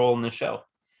is his role in the show.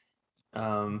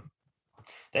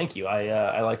 Thank you.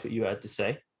 I liked what you had to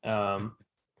say.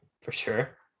 For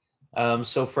sure.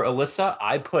 So for Alyssa,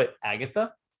 I put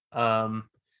Agatha.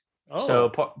 So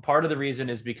part of the reason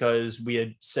is because we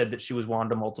had said that she was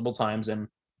Wanda multiple times, and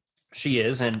she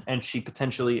is, and she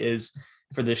potentially is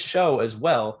for this show as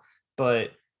well.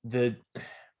 But the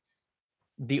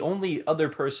only other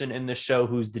person in this show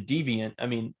who's the deviant, I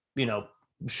mean, you know,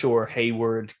 sure,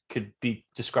 Hayward could be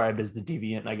described as the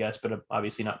deviant, I guess, but I'm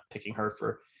obviously not picking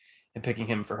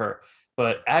him for her.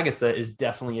 But Agatha is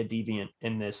definitely a deviant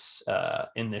in this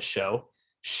show.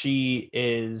 She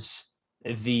is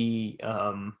the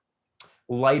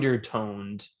lighter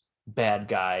toned bad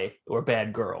guy or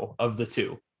bad girl of the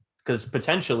two, because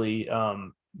potentially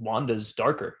Wanda's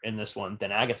darker in this one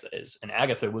than Agatha is, and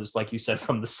Agatha was, like you said,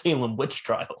 from the Salem witch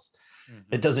trials.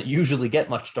 It doesn't usually get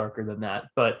much darker than that,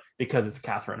 but because it's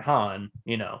Catherine Hahn,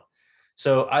 you know.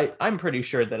 So I'm pretty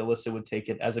sure that Alyssa would take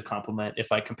it as a compliment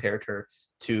if I compared her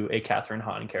to a Catherine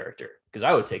Hahn character, because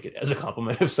I would take it as a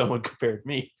compliment if someone compared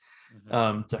me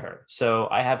to her. So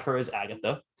I have her as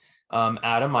Agatha.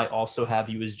 Adam, I also have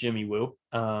you as Jimmy Woo,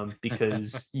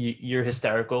 because you're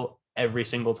hysterical every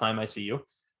single time I see you,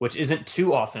 which isn't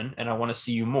too often, and I want to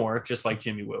see you more, just like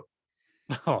Jimmy Woo.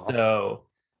 So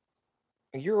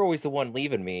you're always the one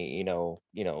leaving me, you know,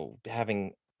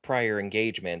 having prior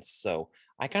engagements. So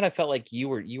I kind of felt like you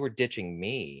were ditching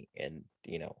me, and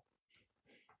you know,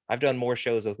 I've done more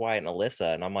shows with Wyatt and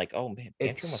Alyssa, and I'm like, oh man,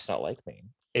 Andrew must not like me.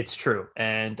 It's true,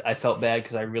 and I felt bad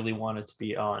because I really wanted to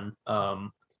be on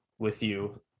with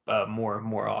you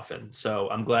more often. So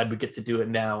I'm glad we get to do it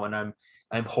now, and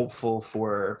I'm hopeful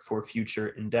for future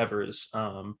endeavors.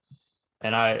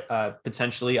 And I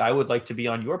potentially I would like to be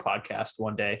on your podcast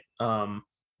one day.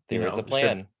 There is a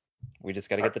plan. We just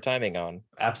got to get the timing on.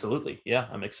 Absolutely. Yeah,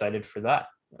 I'm excited for that.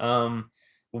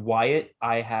 Wyatt,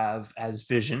 I have as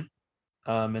Vision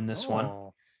in this one.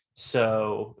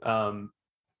 So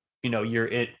you know,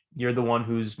 you're the one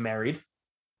who's married.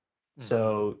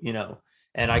 So, you know,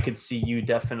 and I could see you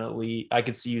definitely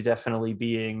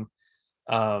being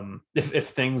if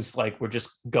things like were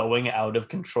just going out of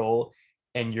control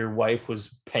and your wife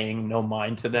was paying no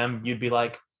mind to them, you'd be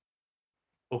like,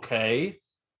 okay,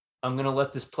 I'm gonna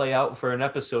let this play out for an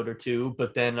episode or two,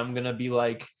 but then I'm gonna be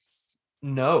like,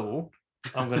 no,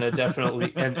 I'm gonna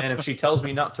definitely and if she tells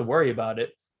me not to worry about it,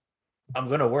 I'm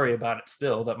gonna worry about it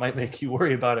still. That might make you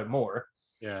worry about it more.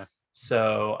 Yeah.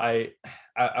 So I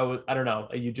don't know.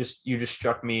 You just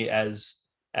struck me as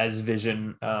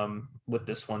Vision with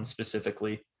this one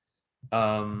specifically.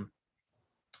 And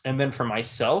then for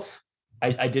myself,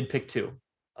 I did pick two.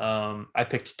 I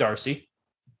picked Darcy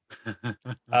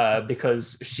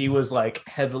because she was like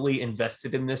heavily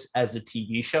invested in this as a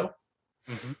TV show.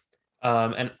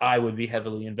 And I would be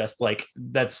heavily invested. Like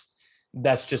that's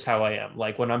just how I am.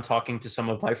 Like when I'm talking to some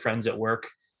of my friends at work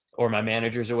or my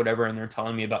managers or whatever, and they're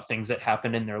telling me about things that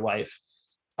happen in their life.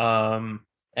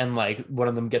 And like one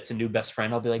of them gets a new best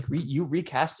friend, I'll be like, you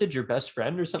recasted your best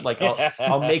friend or something? Like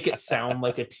I'll make it sound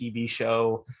like a TV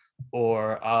show,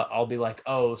 or I'll be like,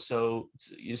 oh, so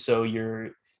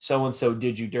you're so-and-so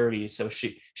did you dirty. So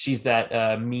she's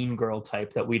that mean girl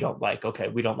type that we don't like. Okay.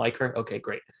 We don't like her. Okay,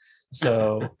 great.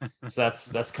 So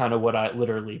that's kind of what I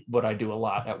do a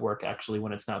lot at work, actually,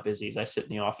 when it's not busy, is I sit in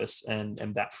the office and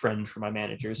that friend for my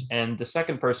managers. And the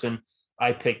second person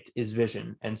I picked is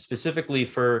Vision, and specifically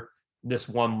for this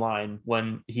one line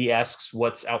when he asks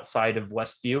what's outside of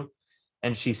Westview,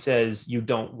 and she says, "You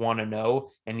don't want to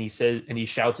know," and he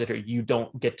shouts at her, "You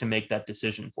don't get to make that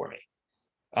decision for me."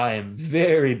 I am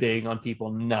very big on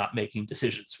people not making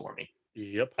decisions for me.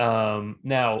 Yep.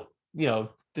 Now,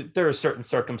 there are certain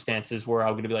circumstances where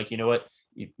I'm going to be like, you know what,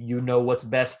 you know what's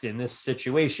best in this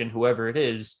situation, whoever it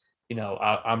is.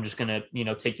 I'm just going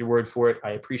to, take your word for it.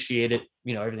 I appreciate it.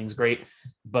 Everything's great.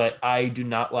 But I do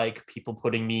not like people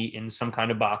putting me in some kind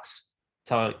of box,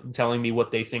 telling me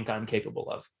what they think I'm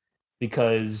capable of,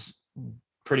 because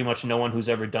pretty much no one who's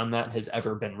ever done that has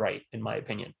ever been right, in my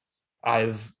opinion.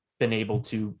 I've been able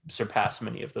to surpass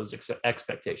many of those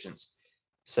expectations.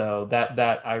 So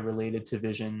that I related to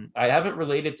Vision. I haven't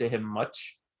related to him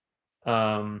much,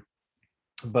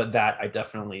 but that I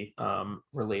definitely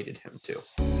related him to.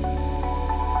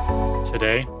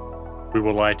 Today, we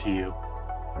will lie to you,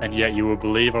 and yet you will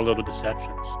believe our little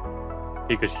deceptions,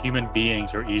 because human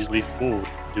beings are easily fooled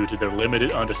due to their limited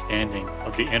understanding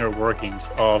of the inner workings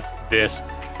of this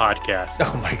podcast.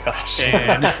 Oh my gosh.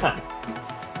 And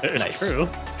it's Nice. true.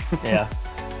 Yeah.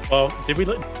 Well, did we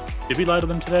lie to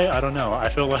them today? I don't know. I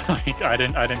feel like I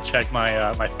didn't check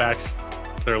my my facts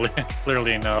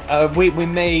clearly enough. We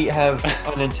may have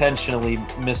unintentionally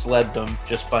misled them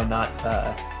just by not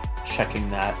checking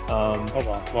that.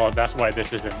 Well, that's why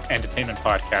this is an entertainment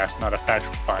podcast, not a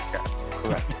factual podcast.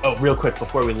 Correct. Oh, real quick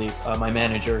before we leave, my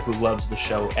manager, who loves the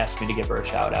show, asked me to give her a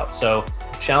shout out. So,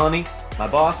 Shalini, my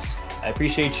boss, I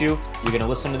appreciate you. You're gonna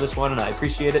listen to this one, and I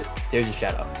appreciate it. There's a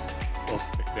shout out. Oh,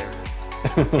 there it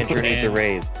is. Andrew needs a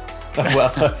raise.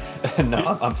 Well,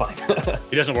 no, I'm fine.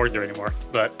 He doesn't work there anymore,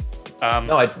 but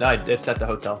no, it's at the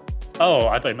hotel. Oh,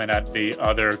 I thought you meant at the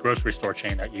other grocery store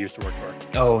chain that you used to work for.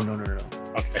 Oh, no.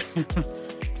 Okay.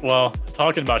 Well,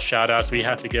 talking about shout outs, we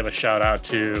have to give a shout out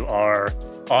to our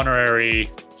honorary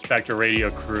Spectre Radio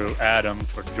crew, Adam,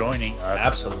 for joining us.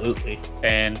 Absolutely.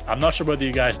 And I'm not sure whether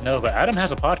you guys know, but Adam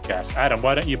has a podcast. Adam,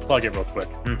 why don't you plug it real quick?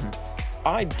 Mm-hmm.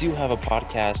 I do have a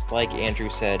podcast, like Andrew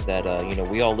said, that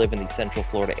we all live in the Central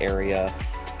Florida area,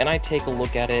 and I take a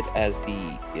look at it as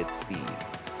it's the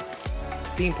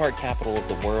theme park capital of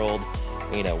the world.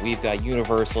 We've got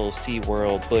Universal,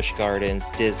 SeaWorld, Busch Gardens,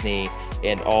 Disney,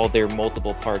 and all their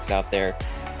multiple parks out there.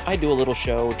 I do a little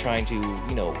show trying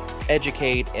to,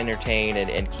 educate, entertain,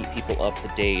 and keep people up to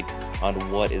date on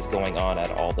what is going on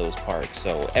at all those parks.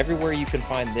 So everywhere you can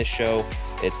find this show,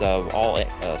 it's all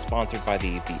sponsored by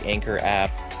the Anchor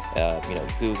app,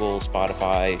 Google,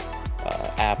 Spotify,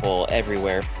 Apple,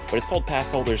 everywhere. But it's called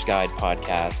Passholders Guide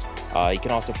Podcast. You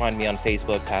can also find me on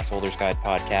Facebook, Passholders Guide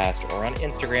Podcast, or on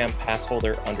Instagram,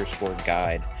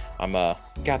 Passholder_guide. I'm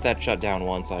got that shut down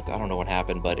once. I don't know what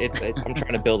happened, but I'm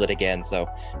trying to build it again. So,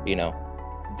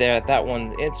 that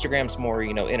one, Instagram's more,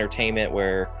 entertainment,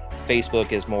 where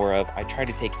Facebook is more of, I try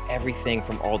to take everything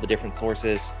from all the different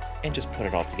sources and just put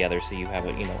it all together so you have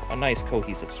a nice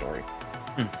cohesive story.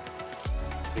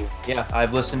 Yeah,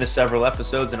 I've listened to several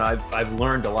episodes and I've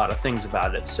learned a lot of things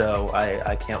about it. So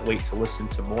I can't wait to listen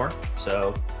to more.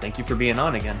 So thank you for being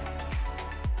on again.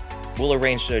 We'll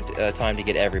arrange a time to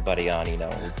get everybody on.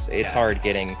 It's hard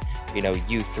getting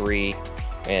you three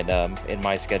and in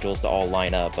my schedules to all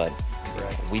line up, but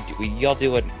we y'all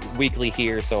do it weekly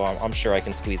here, so I'm sure I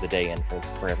can squeeze a day in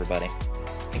for everybody.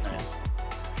 Thanks, man.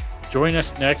 Join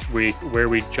us next week where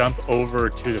we jump over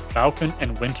to the Falcon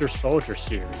and Winter Soldier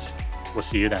series. We'll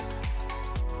see you then.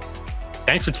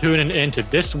 Thanks for tuning in to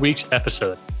this week's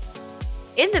episode.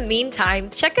 In the meantime,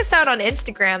 check us out on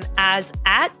Instagram as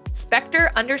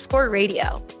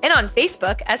 @Spectre_radio and on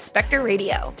Facebook as Spectre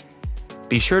Radio.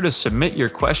 Be sure to submit your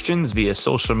questions via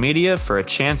social media for a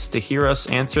chance to hear us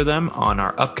answer them on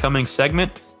our upcoming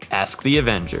segment, Ask the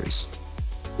Avengers.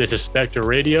 This is Spectre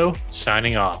Radio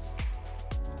signing off.